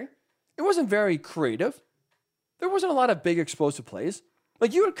scary. It wasn't very creative. There wasn't a lot of big explosive plays.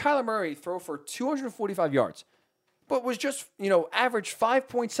 Like you had Kyler Murray throw for 245 yards, but was just, average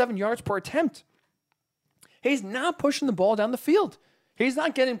 5.7 yards per attempt. He's not pushing the ball down the field. He's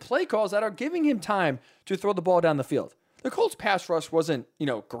not getting play calls that are giving him time to throw the ball down the field. The Colts pass rush wasn't,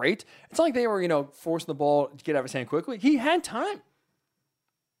 great. It's not like they were, forcing the ball to get out of his hand quickly. He had time.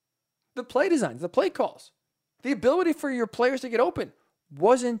 The play designs, the play calls, the ability for your players to get open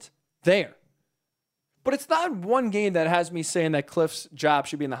wasn't there. But it's not one game that has me saying that Cliff's job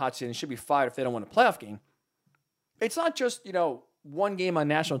should be in the hot seat and should be fired if they don't win a playoff game. It's not just, one game on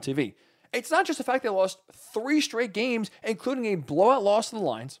national TV. It's not just the fact they lost 3 straight games, including a blowout loss to the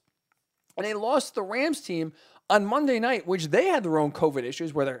Lions, and they lost to the Rams team on Monday night, which they had their own COVID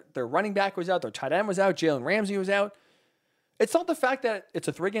issues where their running back was out, their tight end was out, Jalen Ramsey was out. It's not the fact that it's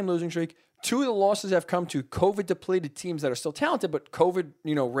a 3-game losing streak. 2 of the losses have come to COVID-depleted teams that are still talented, but COVID,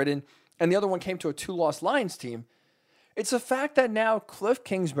 ridden. And the other one came to a 2-loss Lions team. It's the fact that now Cliff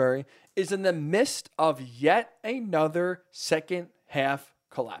Kingsbury is in the midst of yet another second half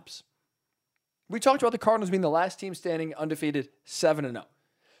collapse. We talked about the Cardinals being the last team standing undefeated 7-0.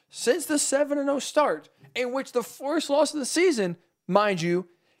 Since the 7-0 start, in which the first loss of the season, mind you,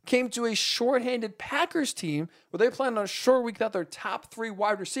 came to a shorthanded Packers team where they planned on a short week without their top 3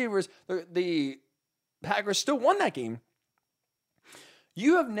 wide receivers, the Packers still won that game.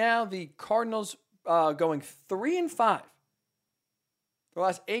 You have now the Cardinals going 3-5 the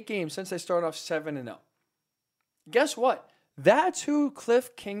last 8 games since they started off 7-0. Guess what? That's who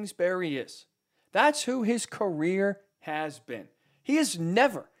Cliff Kingsbury is. That's who his career has been. He has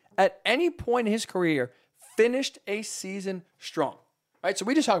never, at any point in his career finished a season strong. Right? So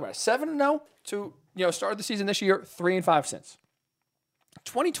we just talked about it. 7-0 to start the season this year, 3-5 since.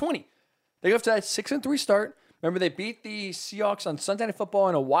 2020, they go up to that 6-3 start. Remember, they beat the Seahawks on Sunday Night Football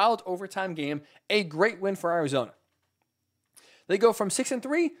in a wild overtime game. A great win for Arizona. They go from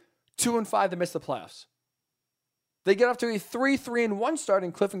 6-3, 2-5 to miss the playoffs. They get off to a 3-1 start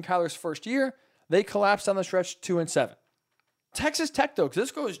in Cliff and Kyler's first year. They collapse down the stretch 2-7. Texas Tech, though, because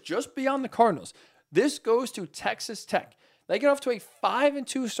this goes just beyond the Cardinals. This goes to Texas Tech. They get off to a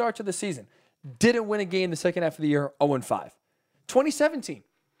 5-2 start to the season. Didn't win a game the second half of the year, 0-5. 2017,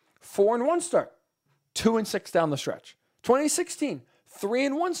 4-1 start, 2-6 down the stretch. 2016,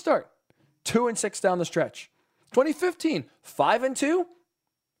 3-1 start, 2-6 down the stretch. 2015, 5-2,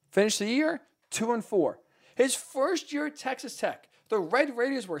 finished the year 2-4. His first year at Texas Tech, the Red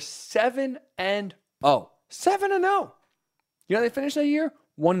Raiders were 7-0. 7-0. You know they finished that year?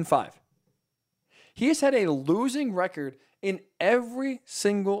 1-5. He has had a losing record in every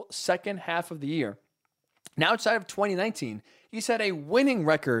single second half of the year. Now, outside of 2019, he's had a winning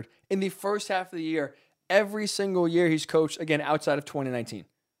record in the first half of the year every single year he's coached, again, outside of 2019.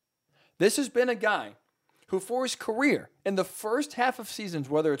 This has been a guy who, for his career, in the first half of seasons,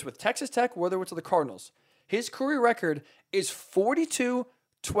 whether it's with Texas Tech, whether it's with the Cardinals, his career record is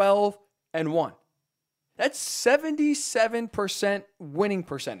 42-12-1. That's 77% winning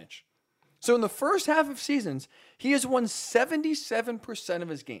percentage. So in the first half of seasons, he has won 77% of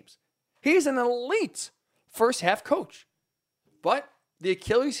his games. He's an elite first half coach. But the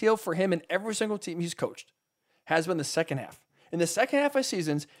Achilles heel for him in every single team he's coached has been the second half. In the second half of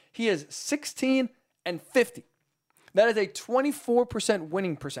seasons, he is 16-50. That is a 24%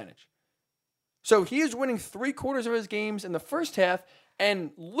 winning percentage. So he is winning 3/4 of his games in the first half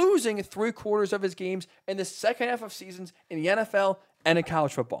and losing 3/4 of his games in the second half of seasons in the NFL and in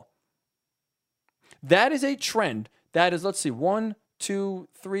college football. That is a trend that is, 1, 2,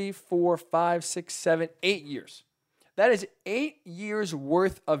 3, 4, 5, 6, 7, 8 years. That is 8 years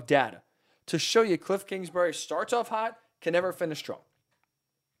worth of data to show you Cliff Kingsbury starts off hot, can never finish strong.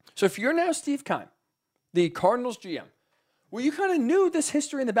 So if you're now Steve Keim, the Cardinals GM, well, you kind of knew this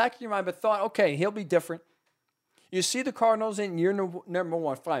history in the back of your mind, but thought, okay, he'll be different. You see the Cardinals in year number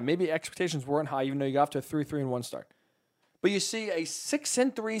 1, fine. Maybe expectations weren't high, even though you got off to a 3-1 start. But you see a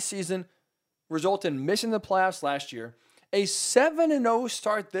 6-3 season result in missing the playoffs last year. A 7-0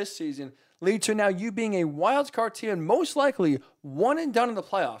 start this season lead to now you being a wild card team and most likely one and done in the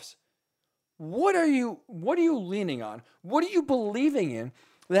playoffs. What are you leaning on? What are you believing in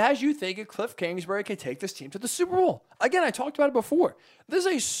that has you thinking Cliff Kingsbury can take this team to the Super Bowl? Again, I talked about it before. This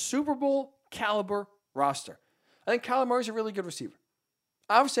is a Super Bowl caliber roster. I think Kyler Murray's a really good receiver.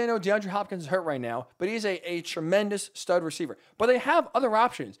 Obviously, I know DeAndre Hopkins is hurt right now, but he's a tremendous stud receiver. But they have other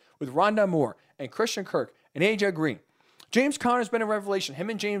options with Rondale Moore and Christian Kirk and AJ Green. James Conner's been a revelation. Him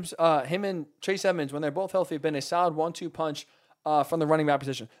and Chase Edmonds, when they're both healthy, have been a solid 1-2 punch from the running back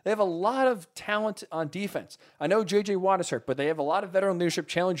position. They have a lot of talent on defense. I know J.J. Watt is hurt, but they have a lot of veteran leadership.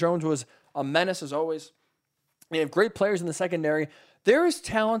 Chandler Jones was a menace as always. They have great players in the secondary. There is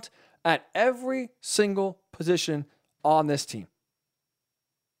talent at every single position on this team.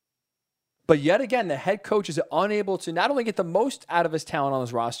 But yet again, the head coach is unable to not only get the most out of his talent on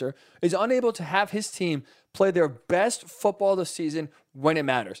his roster, is unable to have his team play their best football this season when it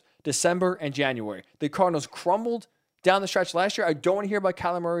matters. December and January. The Cardinals crumbled down the stretch last year. I don't want to hear about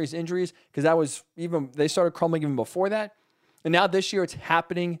Kyler Murray's injuries because they started crumbling even before that. And now this year it's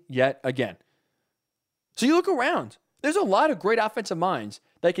happening yet again. So you look around. There's a lot of great offensive minds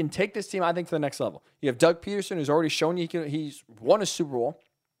that can take this team, I think, to the next level. You have Doug Peterson, who's already shown you he's won a Super Bowl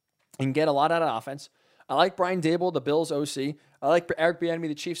and get a lot out of offense. I like Brian Daboll, the Bills OC. I like Eric Bieniemy,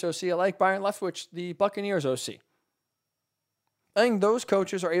 the Chiefs OC. I like Byron Leftwich, the Buccaneers OC. I think those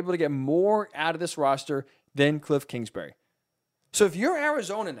coaches are able to get more out of this roster than Cliff Kingsbury. So if you're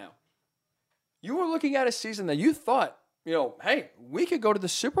Arizona now, you were looking at a season that you thought, hey, we could go to the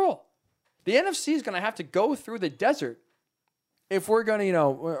Super Bowl. The NFC is going to have to go through the desert if we're going to,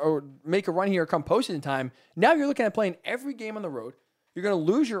 or make a run here come postseason time. Now you're looking at playing every game on the road. You're going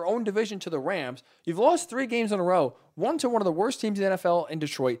to lose your own division to the Rams. You've lost 3 games in a row, one to one of the worst teams in the NFL in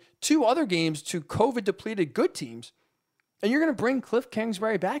Detroit, 2 other games to COVID-depleted good teams, and you're going to bring Cliff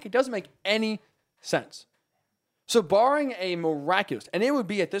Kingsbury back? It doesn't make any sense. So barring a miraculous, and it would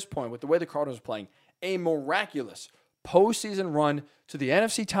be at this point with the way the Cardinals are playing, a miraculous postseason run to the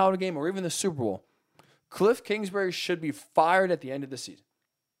NFC title game or even the Super Bowl, Cliff Kingsbury should be fired at the end of the season.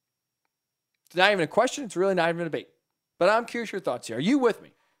 It's not even a question. It's really not even a debate. But I'm curious your thoughts here. Are you with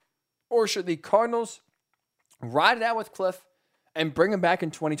me? Or should the Cardinals ride it out with Cliff and bring him back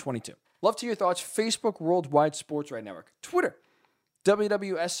in 2022? Love to hear your thoughts. Facebook Worldwide Sports Radio Network. Twitter,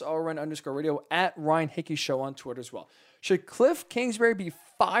 WWSRN_radio, at Ryan Hickey Show on Twitter as well. Should Cliff Kingsbury be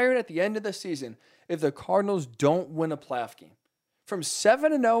fired at the end of the season if the Cardinals don't win a playoff game? From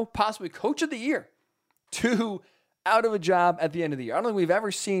 7-0, possibly coach of the year, to out of a job at the end of the year. I don't think we've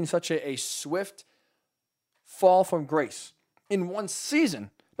ever seen such a swift fall from grace in one season.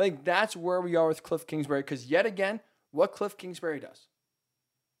 I think that's where we are with Cliff Kingsbury, because yet again, what Cliff Kingsbury does,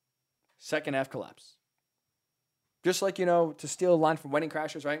 second half collapse. Just like, to steal a line from Wedding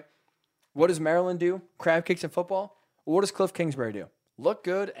Crashers, right? What does Maryland do? Crab cakes in football? What does Cliff Kingsbury do? Look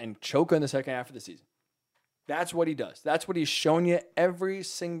good and choke in the second half of the season. That's what he does. That's what he's shown you every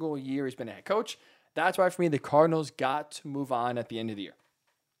single year he's been a head coach. That's why, for me, the Cardinals got to move on at the end of the year.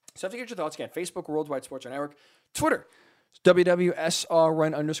 So if you get your thoughts again, Facebook Worldwide Sports Network, Twitter,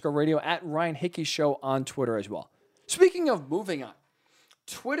 WWSRN_radio, at Ryan Hickey Show on Twitter as well. Speaking of moving on,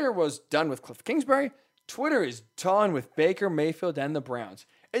 Twitter was done with Cliff Kingsbury. Twitter is done with Baker Mayfield and the Browns.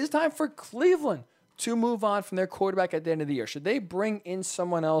 It's time for Cleveland to move on from their quarterback at the end of the year. Should they bring in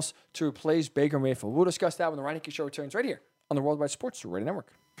someone else to replace Baker Mayfield? We'll discuss that when the Ryan Hickey Show returns right here on the Worldwide Sports Radio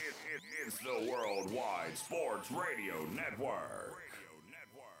Network. It's the Worldwide Sports Radio Network.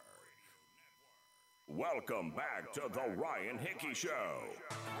 Welcome back to the Ryan Hickey Show.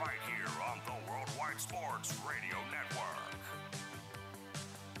 Right here on the Worldwide Sports Radio Network.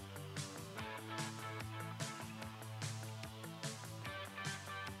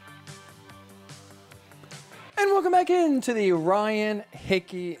 And welcome back into the Ryan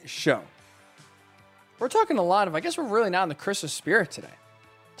Hickey Show. We're talking a lot of, I guess we're really not in the Christmas spirit today.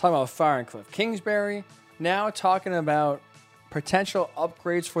 Talking about firing Cliff Kingsbury. Now talking about potential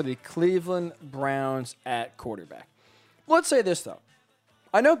upgrades for the Cleveland Browns at quarterback. Let's say this, though.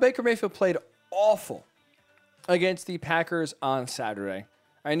 I know Baker Mayfield played awful against the Packers on Saturday.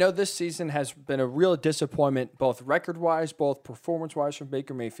 I know this season has been a real disappointment, both record-wise, both performance-wise from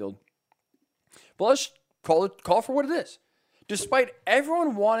Baker Mayfield. But let's call for what it is. Despite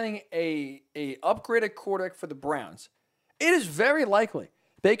everyone wanting a upgraded quarterback for the Browns, it is very likely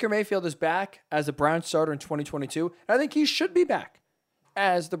Baker Mayfield is back as the Browns starter in 2022, and I think he should be back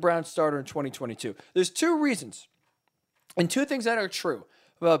as the Browns starter in 2022. There's two reasons and two things that are true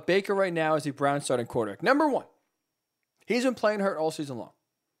about Baker right now as the Browns starting quarterback. Number one, he's been playing hurt all season long.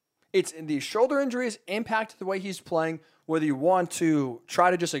 It's the shoulder injuries impacted the way he's playing, whether you want to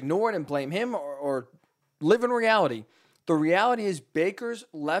try to just ignore it and blame him or live in reality. The reality is Baker's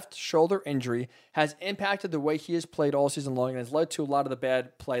left shoulder injury has impacted the way he has played all season long and has led to a lot of the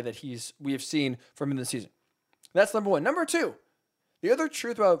bad play that we have seen from him this season. That's number one. Number two, the other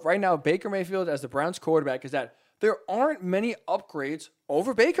truth about right now Baker Mayfield as the Browns quarterback is that there aren't many upgrades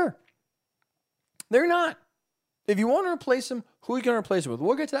over Baker. They're not. If you want to replace him, who are you going to replace him with?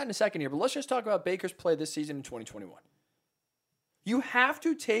 We'll get to that in a second here, but let's just talk about Baker's play this season in 2021. You have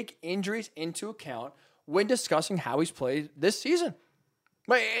to take injuries into account when discussing how he's played this season.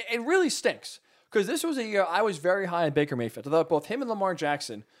 But it really stinks because this was a year I was very high on Baker Mayfield. I thought both him and Lamar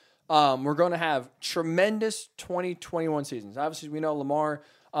Jackson were going to have tremendous 2021 seasons. Obviously, we know Lamar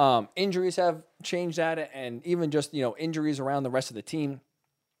injuries have changed that, and even just injuries around the rest of the team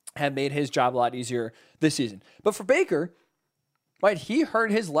have made his job a lot easier this season. But for Baker, right, he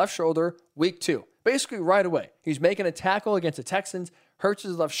hurt his left shoulder week 2, basically right away. He's making a tackle against the Texans, hurts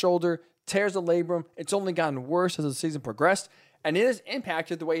his left shoulder, tears the labrum. It's only gotten worse as the season progressed, and it has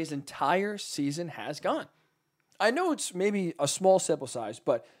impacted the way his entire season has gone. I know it's maybe a small sample size,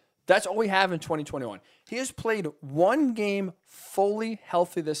 but that's all we have in 2021. He has played one game fully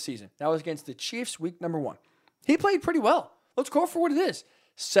healthy this season. That was against the Chiefs, week number 1. He played pretty well. Let's call it for what it is.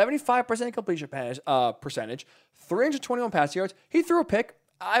 75% completion percentage, 321 pass yards. He threw a pick.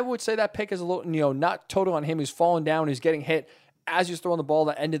 I would say that pick is a little, not total on him. He's falling down. He's getting hit as he's throwing the ball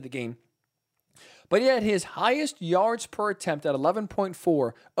that ended the game. But he had his highest yards per attempt at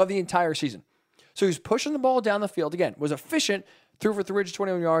 11.4 of the entire season. So he's pushing the ball down the field. Again, was efficient, threw for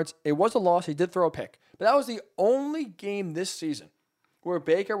 321 yards. It was a loss. He did throw a pick. But that was the only game this season where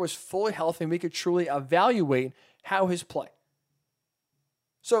Baker was fully healthy and we could truly evaluate how his play.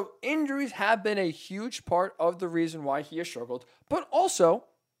 So injuries have been a huge part of the reason why he has struggled. But also,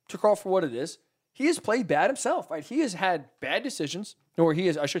 to call for what it is, he has played bad himself. Right? He has had bad decisions, or he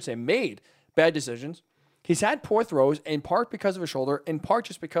has, I should say, made bad decisions. He's had poor throws, in part because of his shoulder, in part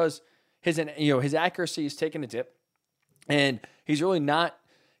just because his accuracy is taking a dip, and he's really not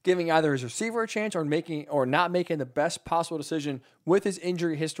giving either his receiver a chance or not making the best possible decision with his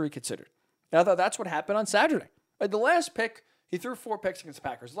injury history considered. And I thought that's what happened on Saturday. Like the last pick, He threw 4 picks against the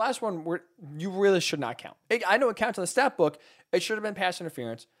Packers. The last one, you really should not count. I know it counts on the stat book. It should have been pass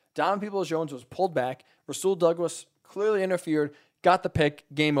interference. Donovan Peoples-Jones was pulled back. Rasul Douglas clearly interfered, got the pick,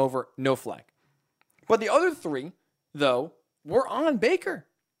 game over, no flag. But the other 3, though, were on Baker.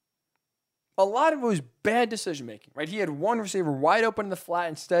 A lot of it was bad decision making, right? He had one receiver wide open in the flat.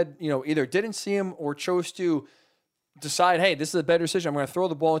 Instead, either didn't see him or chose to decide, hey, this is a better decision. I'm going to throw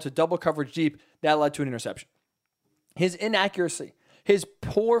the ball into double coverage deep. That led to an interception. His inaccuracy, his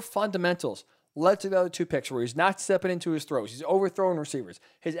poor fundamentals led to the other 2 picks where he's not stepping into his throws. He's overthrowing receivers.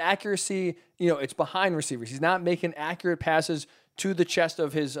 His accuracy, it's behind receivers. He's not making accurate passes to the chest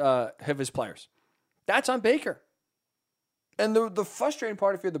of his players. That's on Baker. And the frustrating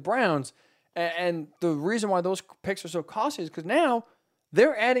part if you're the Browns, and the reason why those picks are so costly is because now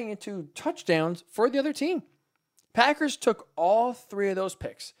they're adding into touchdowns for the other team. Packers took all 3 of those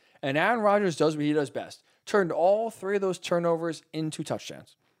picks, and Aaron Rodgers does what he does best. Turned all 3 of those turnovers into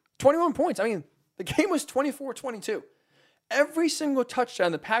touchdowns. 21 points. I mean, the game was 24-22. Every single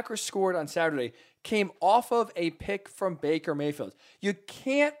touchdown the Packers scored on Saturday came off of a pick from Baker Mayfield. You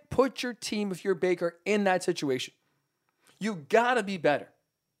can't put your team, if you're Baker, in that situation. You got to be better.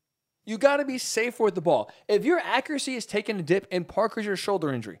 You got to be safer with the ball. If your accuracy is taking a dip and Parker's your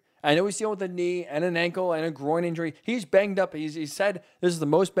shoulder injury, I know he's dealing with a knee and an ankle and a groin injury. He's banged up. He said this is the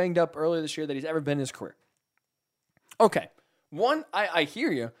most banged up earlier this year that he's ever been in his career. Okay, 1, I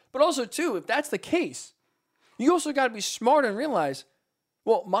hear you. But also, 2, if that's the case, you also got to be smart and realize,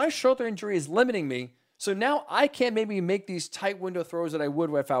 well, my shoulder injury is limiting me, so now I can't maybe make these tight window throws that I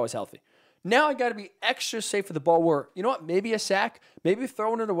would if I was healthy. Now I got to be extra safe with the ball where, you know what, maybe a sack, maybe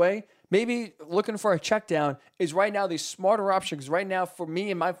throwing it away, maybe looking for a check down is right now the smarter option because right now for me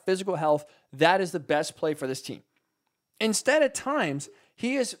and my physical health, that is the best play for this team. Instead, at times,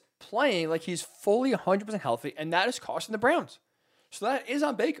 he is playing like he's fully 100% healthy, and that is costing the Browns. So that is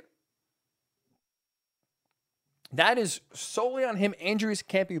on Baker. That is solely on him. Injuries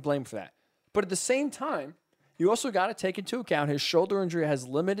can't be blamed for that. But at the same time, you also got to take into account his shoulder injury has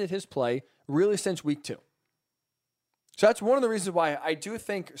limited his play really since week 2. So that's one of the reasons why I do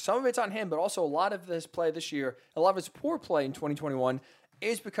think some of it's on him, but also a lot of his play this year, a lot of his poor play in 2021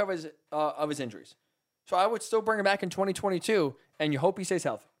 is because of his injuries. So I would still bring him back in 2022, and you hope he stays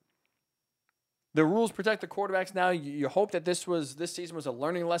healthy. The rules protect the quarterbacks now. You hope that this season was a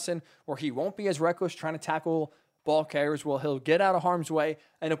learning lesson where he won't be as reckless trying to tackle ball carriers. Well, he'll get out of harm's way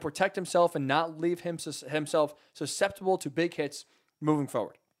and he'll protect himself and not leave himself susceptible to big hits moving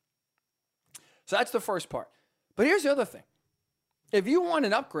forward. So that's the first part. But here's the other thing. If you want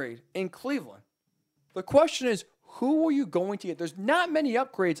an upgrade in Cleveland, the question is, who are you going to get? There's not many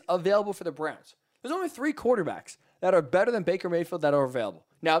upgrades available for the Browns. There's only 3 quarterbacks that are better than Baker Mayfield that are available.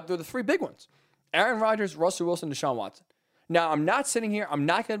 Now, they're the 3 big ones. Aaron Rodgers, Russell Wilson, Deshaun Watson. Now, I'm not sitting here. I'm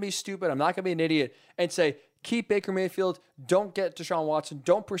not going to be stupid. I'm not going to be an idiot and say, keep Baker Mayfield. Don't get Deshaun Watson.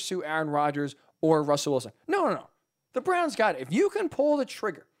 Don't pursue Aaron Rodgers or Russell Wilson. No. The Browns got it. If you can pull the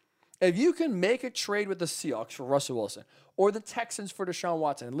trigger, if you can make a trade with the Seahawks for Russell Wilson or the Texans for Deshaun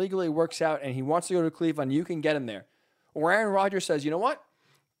Watson and legally it works out and he wants to go to Cleveland, you can get him there. Or Aaron Rodgers says, you know what?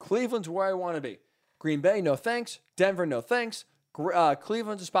 Cleveland's where I want to be. Green Bay, no thanks. Denver, no thanks.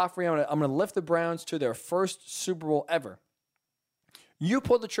 Cleveland's a spot for you. I'm going to lift the Browns to their first Super Bowl ever. You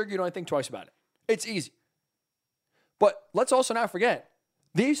pull the trigger, you don't think twice about it. It's easy. But let's also not forget,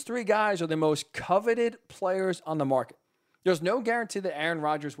 these 3 guys are the most coveted players on the market. There's no guarantee that Aaron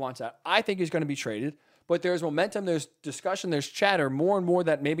Rodgers wants out. I think he's going to be traded, but there's momentum, there's discussion, there's chatter, more and more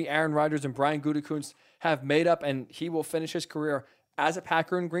that maybe Aaron Rodgers and Brian Gutekunst have made up and he will finish his career as a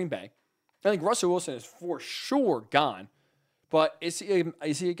Packer in Green Bay. I think Russell Wilson is for sure gone. But is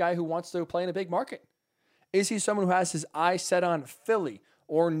he a guy who wants to play in a big market? Is he someone who has his eyes set on Philly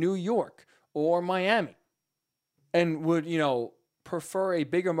or New York or Miami and would, prefer a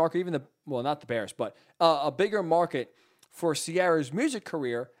bigger market, even not the Bears, but a bigger market for Ciara's music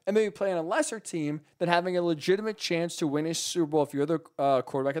career and maybe play on a lesser team than having a legitimate chance to win a Super Bowl if you're the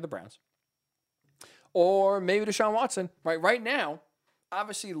quarterback of the Browns? Or maybe Deshaun Watson, right now,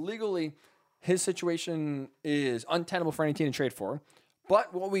 obviously legally, his situation is untenable for any team to trade for.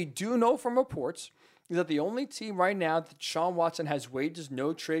 But what we do know from reports is that the only team right now that Deshaun Watson has waived his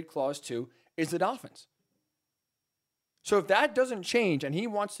no-trade clause to is the Dolphins. So if that doesn't change and he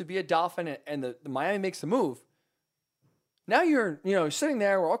wants to be a Dolphin and the Miami makes the move, now you're sitting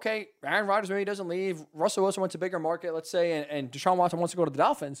there where, okay, Aaron Rodgers maybe doesn't leave. Russell Wilson wants a bigger market, let's say, and Deshaun Watson wants to go to the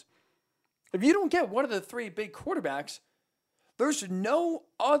Dolphins. If you don't get one of the 3 big quarterbacks, there's no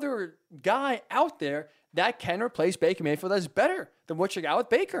other guy out there that can replace Baker Mayfield that's better than what you got with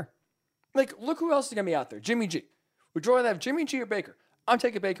Baker. Look who else is going to be out there. Jimmy G. Would you rather have Jimmy G or Baker? I'm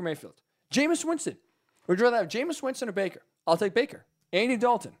taking Baker Mayfield. Jameis Winston. Would you rather have Jameis Winston or Baker? I'll take Baker. Andy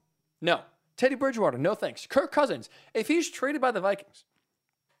Dalton. No. Teddy Bridgewater. No thanks. Kirk Cousins. If he's traded by the Vikings,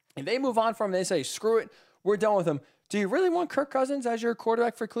 and they move on from him, they say, screw it, we're done with him. Do you really want Kirk Cousins as your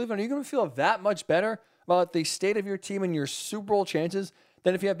quarterback for Cleveland? Are you going to feel that much better about the state of your team and your Super Bowl chances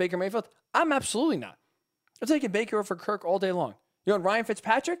than if you have Baker Mayfield? I'm absolutely not. I'm taking Baker over Kirk all day long. You want Ryan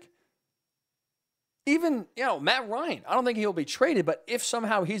Fitzpatrick? Even, Matt Ryan. I don't think he'll be traded, but if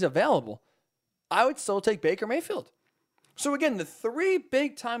somehow he's available, I would still take Baker Mayfield. So again, the three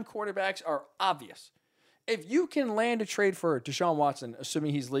big-time quarterbacks are obvious. If you can land a trade for Deshaun Watson,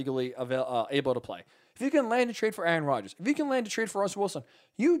 assuming he's legally able to play, if you can land a trade for Aaron Rodgers, if you can land a trade for Russell Wilson,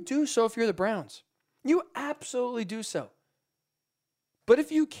 you do so if you're the Browns. You absolutely do so. But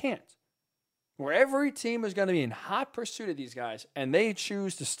if you can't, where every team is going to be in hot pursuit of these guys, and they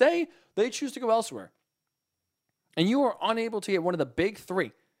choose to stay, they choose to go elsewhere, and you are unable to get one of the big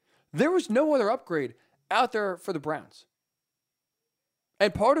three, there was no other upgrade out there for the Browns.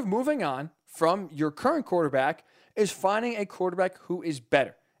 And part of moving on from your current quarterback is finding a quarterback who is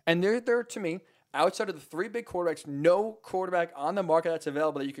better. And there to me, outside of the three big quarterbacks, no quarterback on the market that's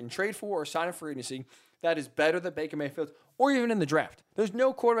available that you can trade for or sign a free agency that is better than Baker Mayfield or even in the draft. There's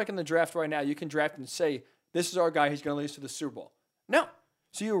no quarterback in the draft right now you can draft and say, this is our guy, he's going to lead us to the Super Bowl. No.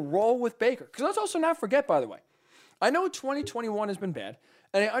 So you roll with Baker. Because let's also not forget, by the way, I know 2021 has been bad,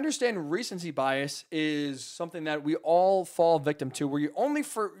 and I understand recency bias is something that we all fall victim to, where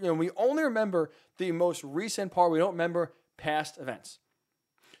we only remember the most recent part. We don't remember past events.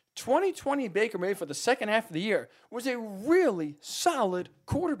 2020 Baker Mayfield, the second half of the year, was a really solid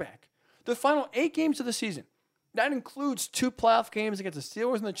quarterback. The final 8 games of the season, that includes 2 playoff games against the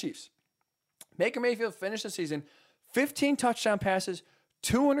Steelers and the Chiefs. Baker Mayfield finished the season 15 touchdown passes,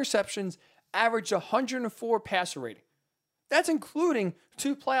 2 interceptions, averaged 104 passer rating. That's including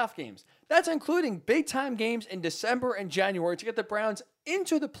 2 playoff games. That's including big-time games in December and January to get the Browns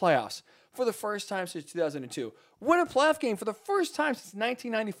into the playoffs for the first time since 2002. Win a playoff game for the first time since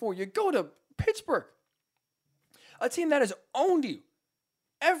 1994. You go to Pittsburgh, a team that has owned you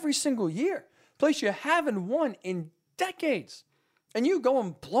every single year, place you haven't won in decades, and you go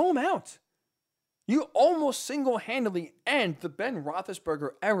and blow them out. You almost single-handedly end the Ben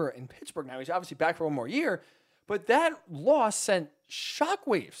Roethlisberger era in Pittsburgh. Now, he's obviously back for one more year, but that loss sent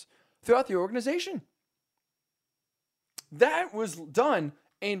shockwaves throughout the organization. That was done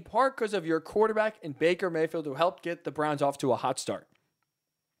in part because of your quarterback in Baker Mayfield, who helped get the Browns off to a hot start.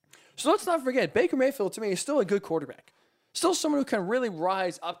 So let's not forget, Baker Mayfield, to me, is still a good quarterback. Still someone who can really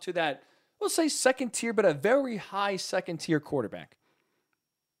rise up to that, let's say second tier, but a very high second tier quarterback.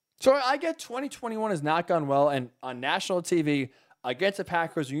 So I get 2021 has not gone well, and on national TV against the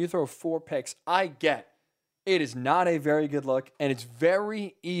Packers, when you throw 4 picks, I get it is not a very good look, and it's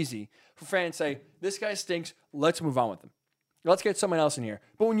very easy for fans to say, this guy stinks, let's move on with him. Let's get someone else in here.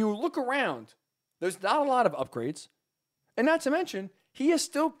 But when you look around, there's not a lot of upgrades. And not to mention, he has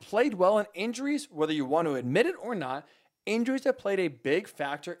still played well in injuries, whether you want to admit it or not, injuries that played a big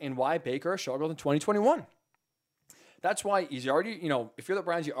factor in why Baker struggled in 2021. That's why he's already, if you're the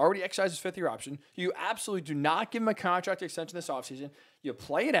Browns, you already exercise his 5th-year option. You absolutely do not give him a contract extension this offseason. You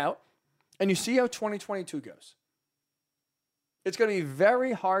play it out, and you see how 2022 goes. It's going to be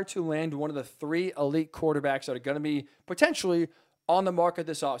very hard to land one of the 3 elite quarterbacks that are going to be potentially on the market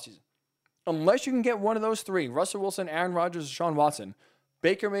this offseason. Unless you can get one of those 3, Russell Wilson, Aaron Rodgers, Deshaun Watson,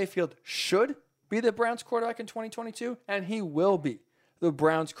 Baker Mayfield should be the Browns quarterback in 2022, and he will be the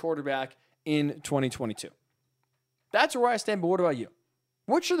Browns quarterback in 2022. That's where I stand, but what about you?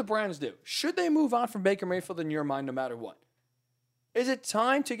 What should the Browns do? Should they move on from Baker Mayfield in your mind no matter what? Is it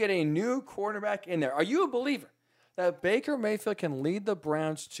time to get a new quarterback in there? Are you a believer that Baker Mayfield can lead the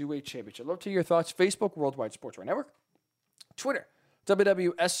Browns to a championship? I'd love to hear your thoughts. Facebook, Worldwide Sports Radio Network. Twitter,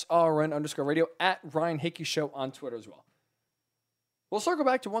 WWSRN_radio, at Ryan Hickey Show on Twitter as well. We'll circle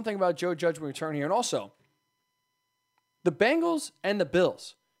back to one thing about Joe Judge when we return here, and also the Bengals and the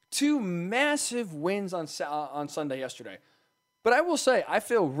Bills. 2 massive wins on Sunday yesterday. But I will say, I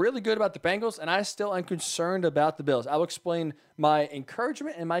feel really good about the Bengals, and I still am concerned about the Bills. I'll explain my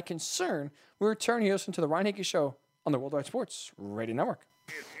encouragement and my concern when we return here to the Ryan Hickey Show on the Worldwide Sports Radio Network.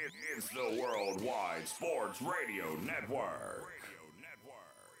 It's the Worldwide Sports Radio Network.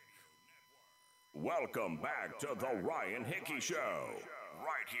 Welcome back to the Ryan Hickey Show,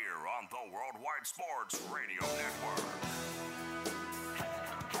 right here on the Worldwide Sports Radio Network.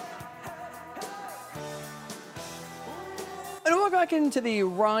 And welcome back into the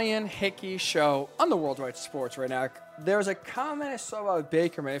Ryan Hickey Show on the Worldwide Sports right now. There's a comment I saw about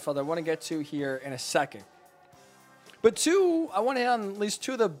Baker Mayfield I want to get to here in a second. But two, I want to hit on at least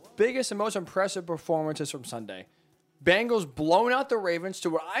two of the biggest and most impressive performances from Sunday. Bengals blowing out the Ravens to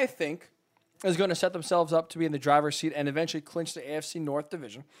what I think is going to set themselves up to be in the driver's seat and eventually clinch the AFC North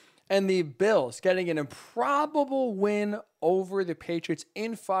division. And the Bills getting an improbable win over the Patriots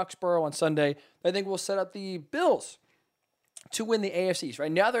in Foxborough on Sunday. I think will set up the Bills to win the AFCs.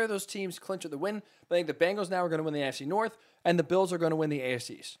 Right now, there are those teams clinch with the win. But I think the Bengals now are going to win the AFC North, and the Bills are going to win the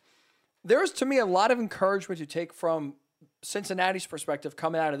AFCs. There's, to me, a lot of encouragement to take from Cincinnati's perspective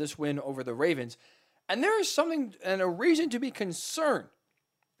coming out of this win over the Ravens. And there is something and a reason to be concerned.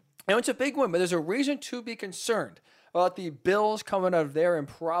 Now, it's a big win, but there's a reason to be concerned about the Bills coming out of their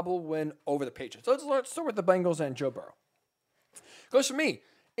improbable win over the Patriots. So let's start with the Bengals and Joe Burrow. Because for me,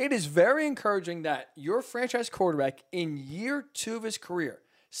 it is very encouraging that your franchise quarterback in year 2 of his career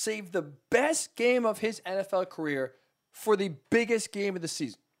saved the best game of his NFL career for the biggest game of the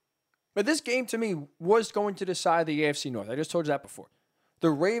season. But this game, to me, was going to decide the AFC North. I just told you that before. The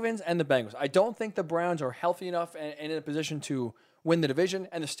Ravens and the Bengals. I don't think the Browns are healthy enough and in a position to win the division.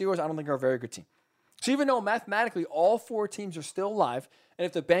 And the Steelers, I don't think, are a very good team. So even though mathematically all 4 teams are still alive, and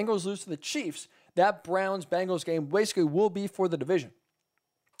if the Bengals lose to the Chiefs, that Browns-Bengals game basically will be for the division.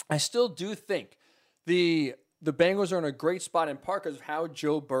 I still do think the Bengals are in a great spot in part because of how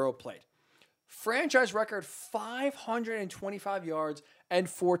Joe Burrow played. Franchise record 525 yards and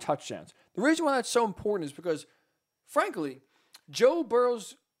 4 touchdowns. The reason why that's so important is because, frankly, Joe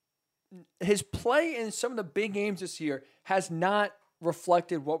Burrow's his play in some of the big games this year has not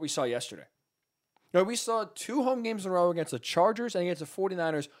reflected what we saw yesterday. Now, we saw 2 home games in a row against the Chargers and against the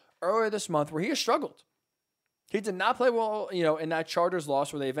 49ers earlier this month where he has struggled. He did not play well, in that Chargers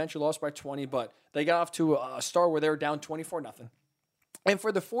loss where they eventually lost by 20, but they got off to a start where they were down 24-0. And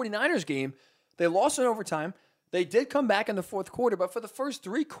for the 49ers game, they lost in overtime. They did come back in the fourth quarter, but for the first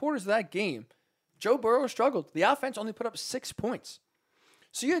 3 quarters of that game, Joe Burrow struggled. The offense only put up 6 points.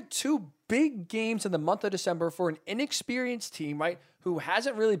 So you had 2 big games in the month of December for an inexperienced team, right, who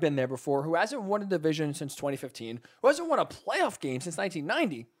hasn't really been there before, who hasn't won a division since 2015, who hasn't won a playoff game since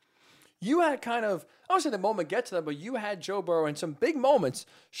 1990. You had kind of, I don't say the moment get to them, but you had Joe Burrow in some big moments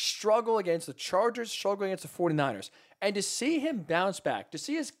struggle against the Chargers, struggle against the 49ers. And to see him bounce back, to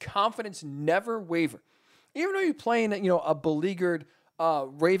see his confidence never waver, even though you're playing, a beleaguered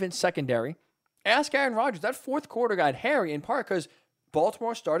Ravens secondary, ask Aaron Rodgers. That fourth quarter got hairy in part because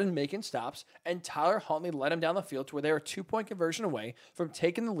Baltimore started making stops, and Tyler Huntley led him down the field to where they were a 2-point conversion away from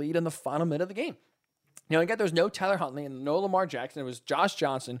taking the lead in the final minute of the game. Now, again, there's no Tyler Huntley and no Lamar Jackson. It was Josh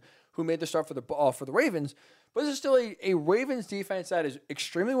Johnson who made the start for the Ravens. But this is still a Ravens defense that is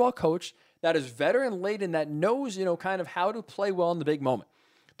extremely well coached, that is veteran-laden, that knows, kind of how to play well in the big moment.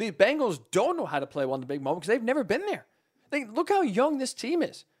 The Bengals don't know how to play well in the big moment because they've never been there. Look how young this team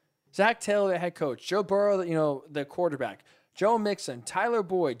is. Zach Taylor, the head coach. Joe Burrow, the quarterback. Joe Mixon, Tyler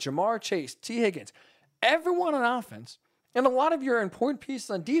Boyd, Jamar Chase, T. Higgins. Everyone on offense, and a lot of your important pieces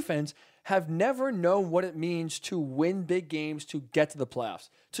on defense have never known what it means to win big games, to get to the playoffs,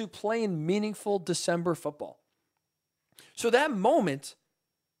 to play in meaningful December football. So that moment,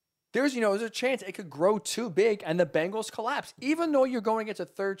 there's a chance it could grow too big and the Bengals collapse. Even though you're going against a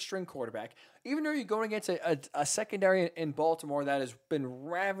third-string quarterback, even though you're going against a secondary in Baltimore that has been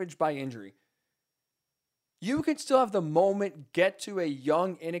ravaged by injury, you can still have the moment get to a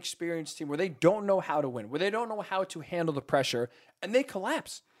young, inexperienced team where they don't know how to win, where they don't know how to handle the pressure, and they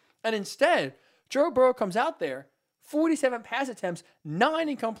collapse. And instead, Joe Burrow comes out there, 47 pass attempts,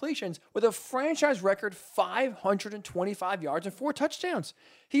 9 incompletions, with a franchise record 525 yards and 4 touchdowns.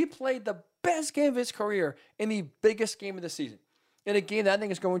 He played the best game of his career in the biggest game of the season, in a game that I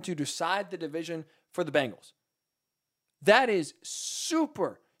think is going to decide the division for the Bengals. That is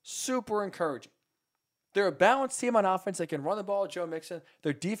super, super encouraging. They're a balanced team on offense. They can run the ball with Joe Mixon.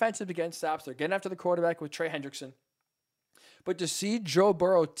 Their defensive against stops. They're getting after the quarterback with Trey Hendrickson. But to see Joe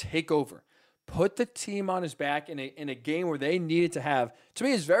Burrow take over, put the team on his back in a game where they needed to have, to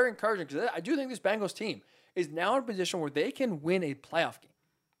me, is very encouraging because I do think this Bengals team is now in a position where they can win a playoff game.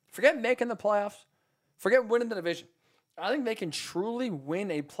 Forget making the playoffs. Forget winning the division. I think they can truly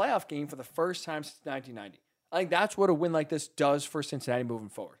win a playoff game for the first time since 1990. I think that's what a win like this does for Cincinnati moving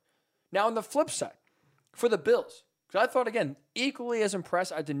forward. Now, on the flip side, for the Bills, because I thought, again, equally as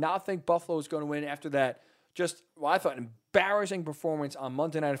impressed. I did not think Buffalo was going to win after that I thought an embarrassing performance on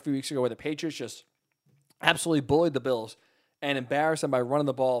Monday night a few weeks ago where the Patriots just absolutely bullied the Bills and embarrassed them by running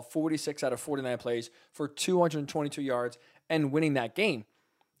the ball 46 out of 49 plays for 222 yards and winning that game.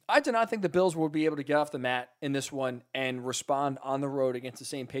 I did not think the Bills would be able to get off the mat in this one and respond on the road against the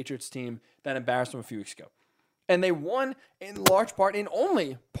same Patriots team that embarrassed them a few weeks ago. And they won in large part, in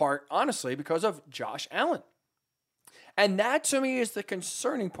only part, honestly, because of Josh Allen. And that to me is the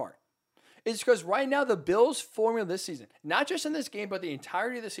concerning part. It's because right now the Bills' formula this season, not just in this game, but the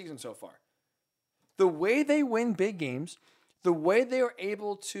entirety of the season so far, the way they win big games, the way they are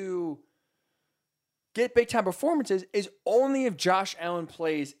able to get big time performances is only if Josh Allen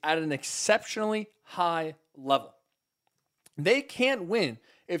plays at an exceptionally high level. They can't win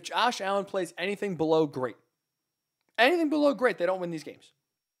if Josh Allen plays anything below great. Anything below great, they don't win these games.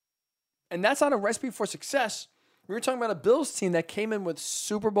 And that's not a recipe for success. We were talking about a Bills team that came in with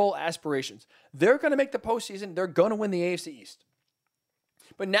Super Bowl aspirations. They're going to make the postseason. They're going to win the AFC East.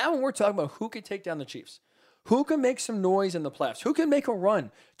 But now when we're talking about who can take down the Chiefs, who can make some noise in the playoffs, who can make a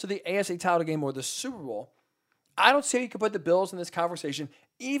run to the AFC title game or the Super Bowl, I don't see you can put the Bills in this conversation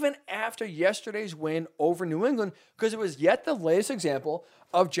even after yesterday's win over New England, because it was yet the latest example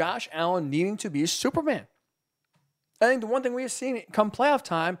of Josh Allen needing to be Superman. I think the one thing we have seen come playoff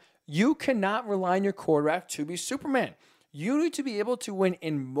time, you cannot rely on your quarterback to be Superman. You need to be able to win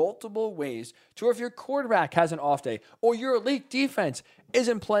in multiple ways to where if your quarterback has an off day or your elite defense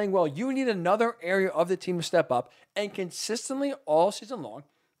isn't playing well, you need another area of the team to step up, and consistently all season long,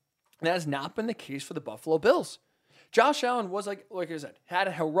 that has not been the case for the Buffalo Bills. Josh Allen was, like I said, had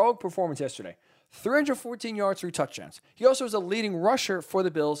a heroic performance yesterday. 314 yards, 3 touchdowns. He also was a leading rusher for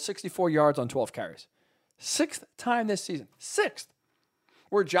the Bills, 64 yards on 12 carries. 6th time this season, 6th,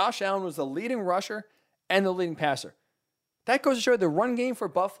 where Josh Allen was the leading rusher and the leading passer. That goes to show the run game for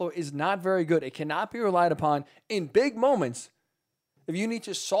Buffalo is not very good. It cannot be relied upon in big moments. If you need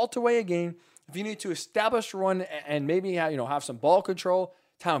to salt away a game, if you need to establish a run and maybe have some ball control,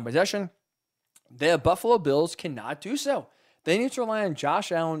 time of possession, the Buffalo Bills cannot do so. They need to rely on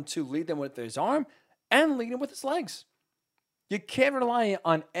Josh Allen to lead them with his arm and lead them with his legs. You can't rely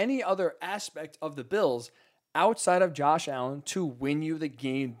on any other aspect of the Bills outside of Josh Allen to win you the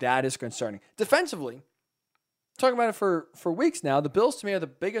game. That is concerning. Defensively, talking about it for weeks now, the Bills to me are the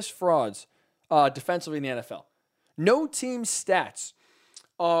biggest frauds defensively in the NFL. No team's stats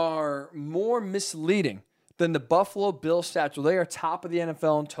are more misleading than the Buffalo Bills stats, where they are top of the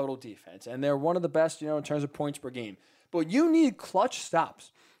NFL in total defense, and they're one of the best, in terms of points per game. But you need clutch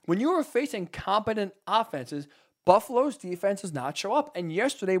stops. When you are facing competent offenses, Buffalo's defense does not show up, and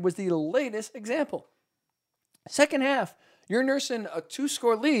yesterday was the latest example. Second half, you're nursing a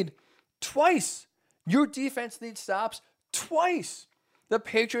 2-score lead twice. Your defense needs stops twice. The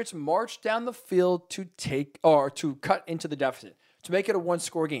Patriots marched down the field to cut into the deficit, to make it a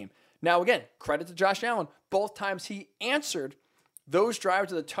 1-score game. Now, again, credit to Josh Allen. Both times he answered those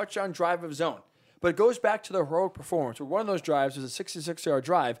drives with a touchdown drive of his own. But it goes back to the heroic performance, where one of those drives was a 66-yard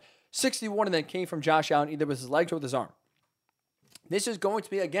drive, 61 of them came from Josh Allen, either with his legs or with his arm. This is going to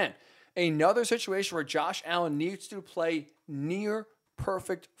be, again, another situation where Josh Allen needs to play near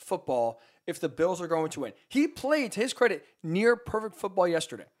perfect football if the Bills are going to win. He played, to his credit, near perfect football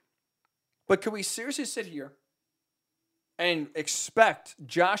yesterday. But can we seriously sit here and expect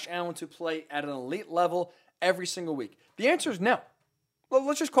Josh Allen to play at an elite level every single week? The answer is no. Well,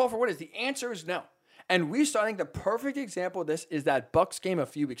 let's just call for what it is. The answer is no. And we saw, I think the perfect example of this is that Bucs game a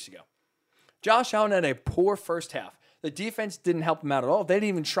few weeks ago. Josh Allen had a poor first half. The defense didn't help him out at all. They didn't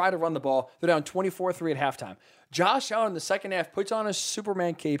even try to run the ball. They're down 24-3 at halftime. Josh Allen in the second half puts on a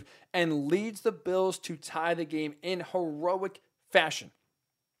Superman cape and leads the Bills to tie the game in heroic fashion.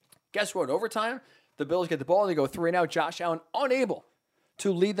 Guess what? Overtime, the Bills get the ball. They go 3-and-out. Josh Allen unable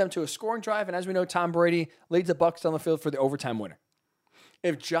to lead them to a scoring drive. And as we know, Tom Brady leads the Bucs down the field for the overtime winner.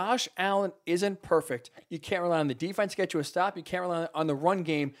 If Josh Allen isn't perfect, you can't rely on the defense to get you a stop. You can't rely on the run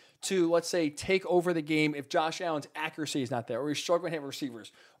game to, let's say, take over the game if Josh Allen's accuracy is not there, or he's struggling to hit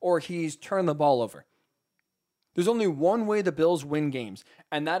receivers, or he's turned the ball over. There's only one way the Bills win games,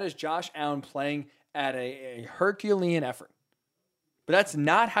 and that is Josh Allen playing at a Herculean effort. But that's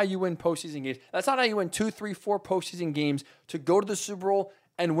not how you win postseason games. That's not how you win 2, 3, 4 postseason games to go to the Super Bowl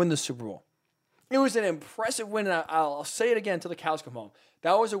and win the Super Bowl. It was an impressive win, and I'll say it again until the cows come home.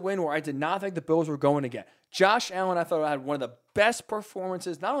 That was a win where I did not think the Bills were going to get. Josh Allen, I thought, had one of the best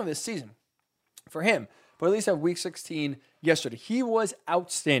performances, not only this season for him, but at least at Week 16 yesterday. He was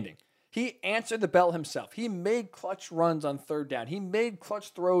outstanding. He answered the bell himself. He made clutch runs on 3rd down. He made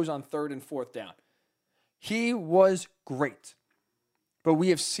clutch throws on 3rd and 4th down. He was great. But we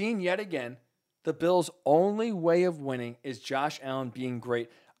have seen yet again, the Bills' only way of winning is Josh Allen being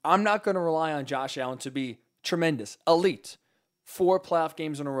great. I'm not going to rely on Josh Allen to be tremendous, elite, 4 playoff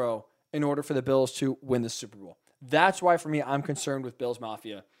games in a row in order for the Bills to win the Super Bowl. That's why, for me, I'm concerned with Bills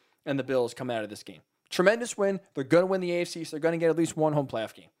Mafia and the Bills coming out of this game. Tremendous win. They're going to win the AFC, so they're going to get at least one home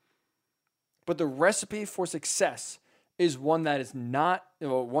playoff game. But the recipe for success is one that is not,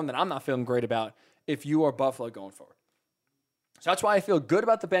 one that I'm not feeling great about if you are Buffalo going forward. So that's why I feel good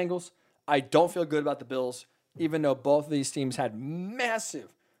about the Bengals. I don't feel good about the Bills, even though both of these teams had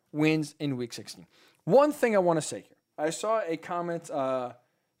massive wins in Week 16. One thing I want to say here. I saw a comment that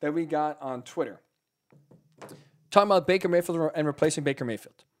we got on Twitter talking about Baker Mayfield and replacing Baker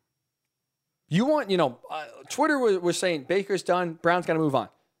Mayfield. You want, Twitter was saying Baker's done, Brown's got to move on.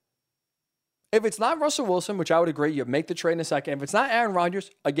 If it's not Russell Wilson, which I would agree, you make the trade in a second. If it's not Aaron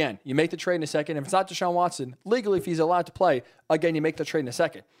Rodgers, again, you make the trade in a second. If it's not Deshaun Watson, legally, if he's allowed to play, again, you make the trade in a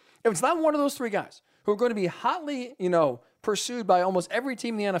second. If it's not one of those three guys who are going to be hotly, pursued by almost every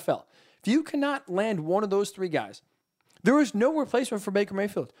team in the NFL, if you cannot land one of those three guys, there is no replacement for Baker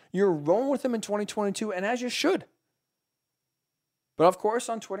Mayfield. You're rolling with him in 2022, and as you should. But of course,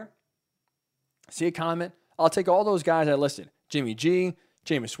 on Twitter, see a comment. I'll take all those guys I listed. Jimmy G,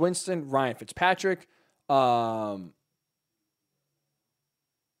 Jameis Winston, Ryan Fitzpatrick, now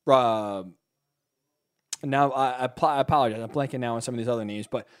I apologize. I'm blanking now on some of these other names,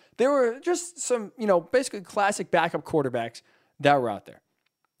 but there were just some, basically classic backup quarterbacks that were out there.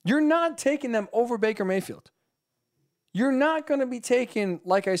 You're not taking them over Baker Mayfield. You're not going to be taking,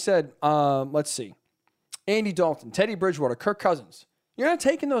 like I said, let's see, Andy Dalton, Teddy Bridgewater, Kirk Cousins. You're not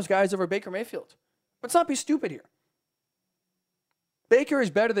taking those guys over Baker Mayfield. Let's not be stupid here. Baker is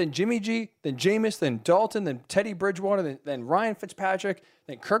better than Jimmy G, than Jameis, than Dalton, than Teddy Bridgewater, than Ryan Fitzpatrick,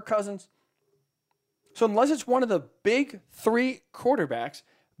 than Kirk Cousins. So unless it's one of the big three quarterbacks,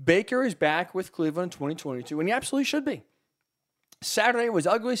 Baker is back with Cleveland in 2022, and he absolutely should be. Saturday was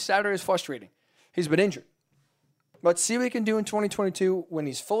ugly. Saturday was frustrating. He's been injured. Let's see what he can do in 2022 when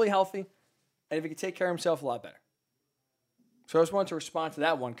he's fully healthy and if he can take care of himself a lot better. So I just wanted to respond to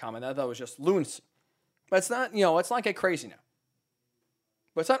that one comment. I thought it was just lunacy. But it's not, let's not get crazy now.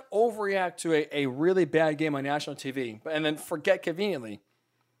 Let's not overreact to a really bad game on national TV and then forget conveniently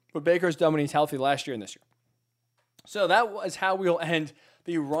what Baker's done when he's healthy last year and this year. So that was how we'll end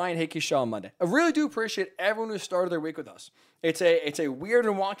the Ryan Hickey Show on Monday. I really do appreciate everyone who started their week with us. It's a weird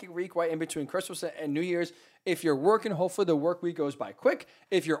and wonky week right in between Christmas and New Year's. If you're working, hopefully the work week goes by quick.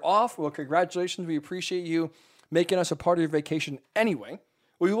 If you're off, well, congratulations. We appreciate you making us a part of your vacation anyway.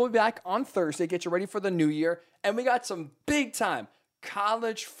 We will be back on Thursday, get you ready for the new year. And we got some big time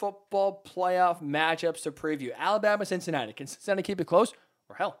college football playoff matchups to preview. Alabama, Cincinnati. Can Cincinnati keep it close?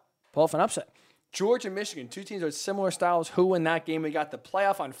 Or hell, pull off an upset. Georgia, Michigan, two teams with similar styles. Who in that game? We got the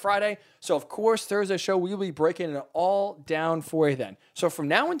playoff on Friday. So, of course, Thursday show, we'll be breaking it all down for you then. So, from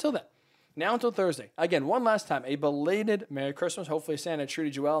now until then, now until Thursday, again, one last time, a belated Merry Christmas. Hopefully, Santa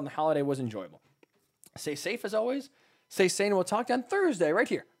treated you well and the holiday was enjoyable. Stay safe as always. Stay sane, and we'll talk to you on Thursday right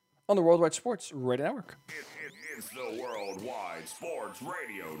here on the Worldwide Sports Radio Network. It's the Worldwide Sports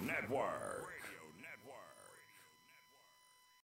Radio Network.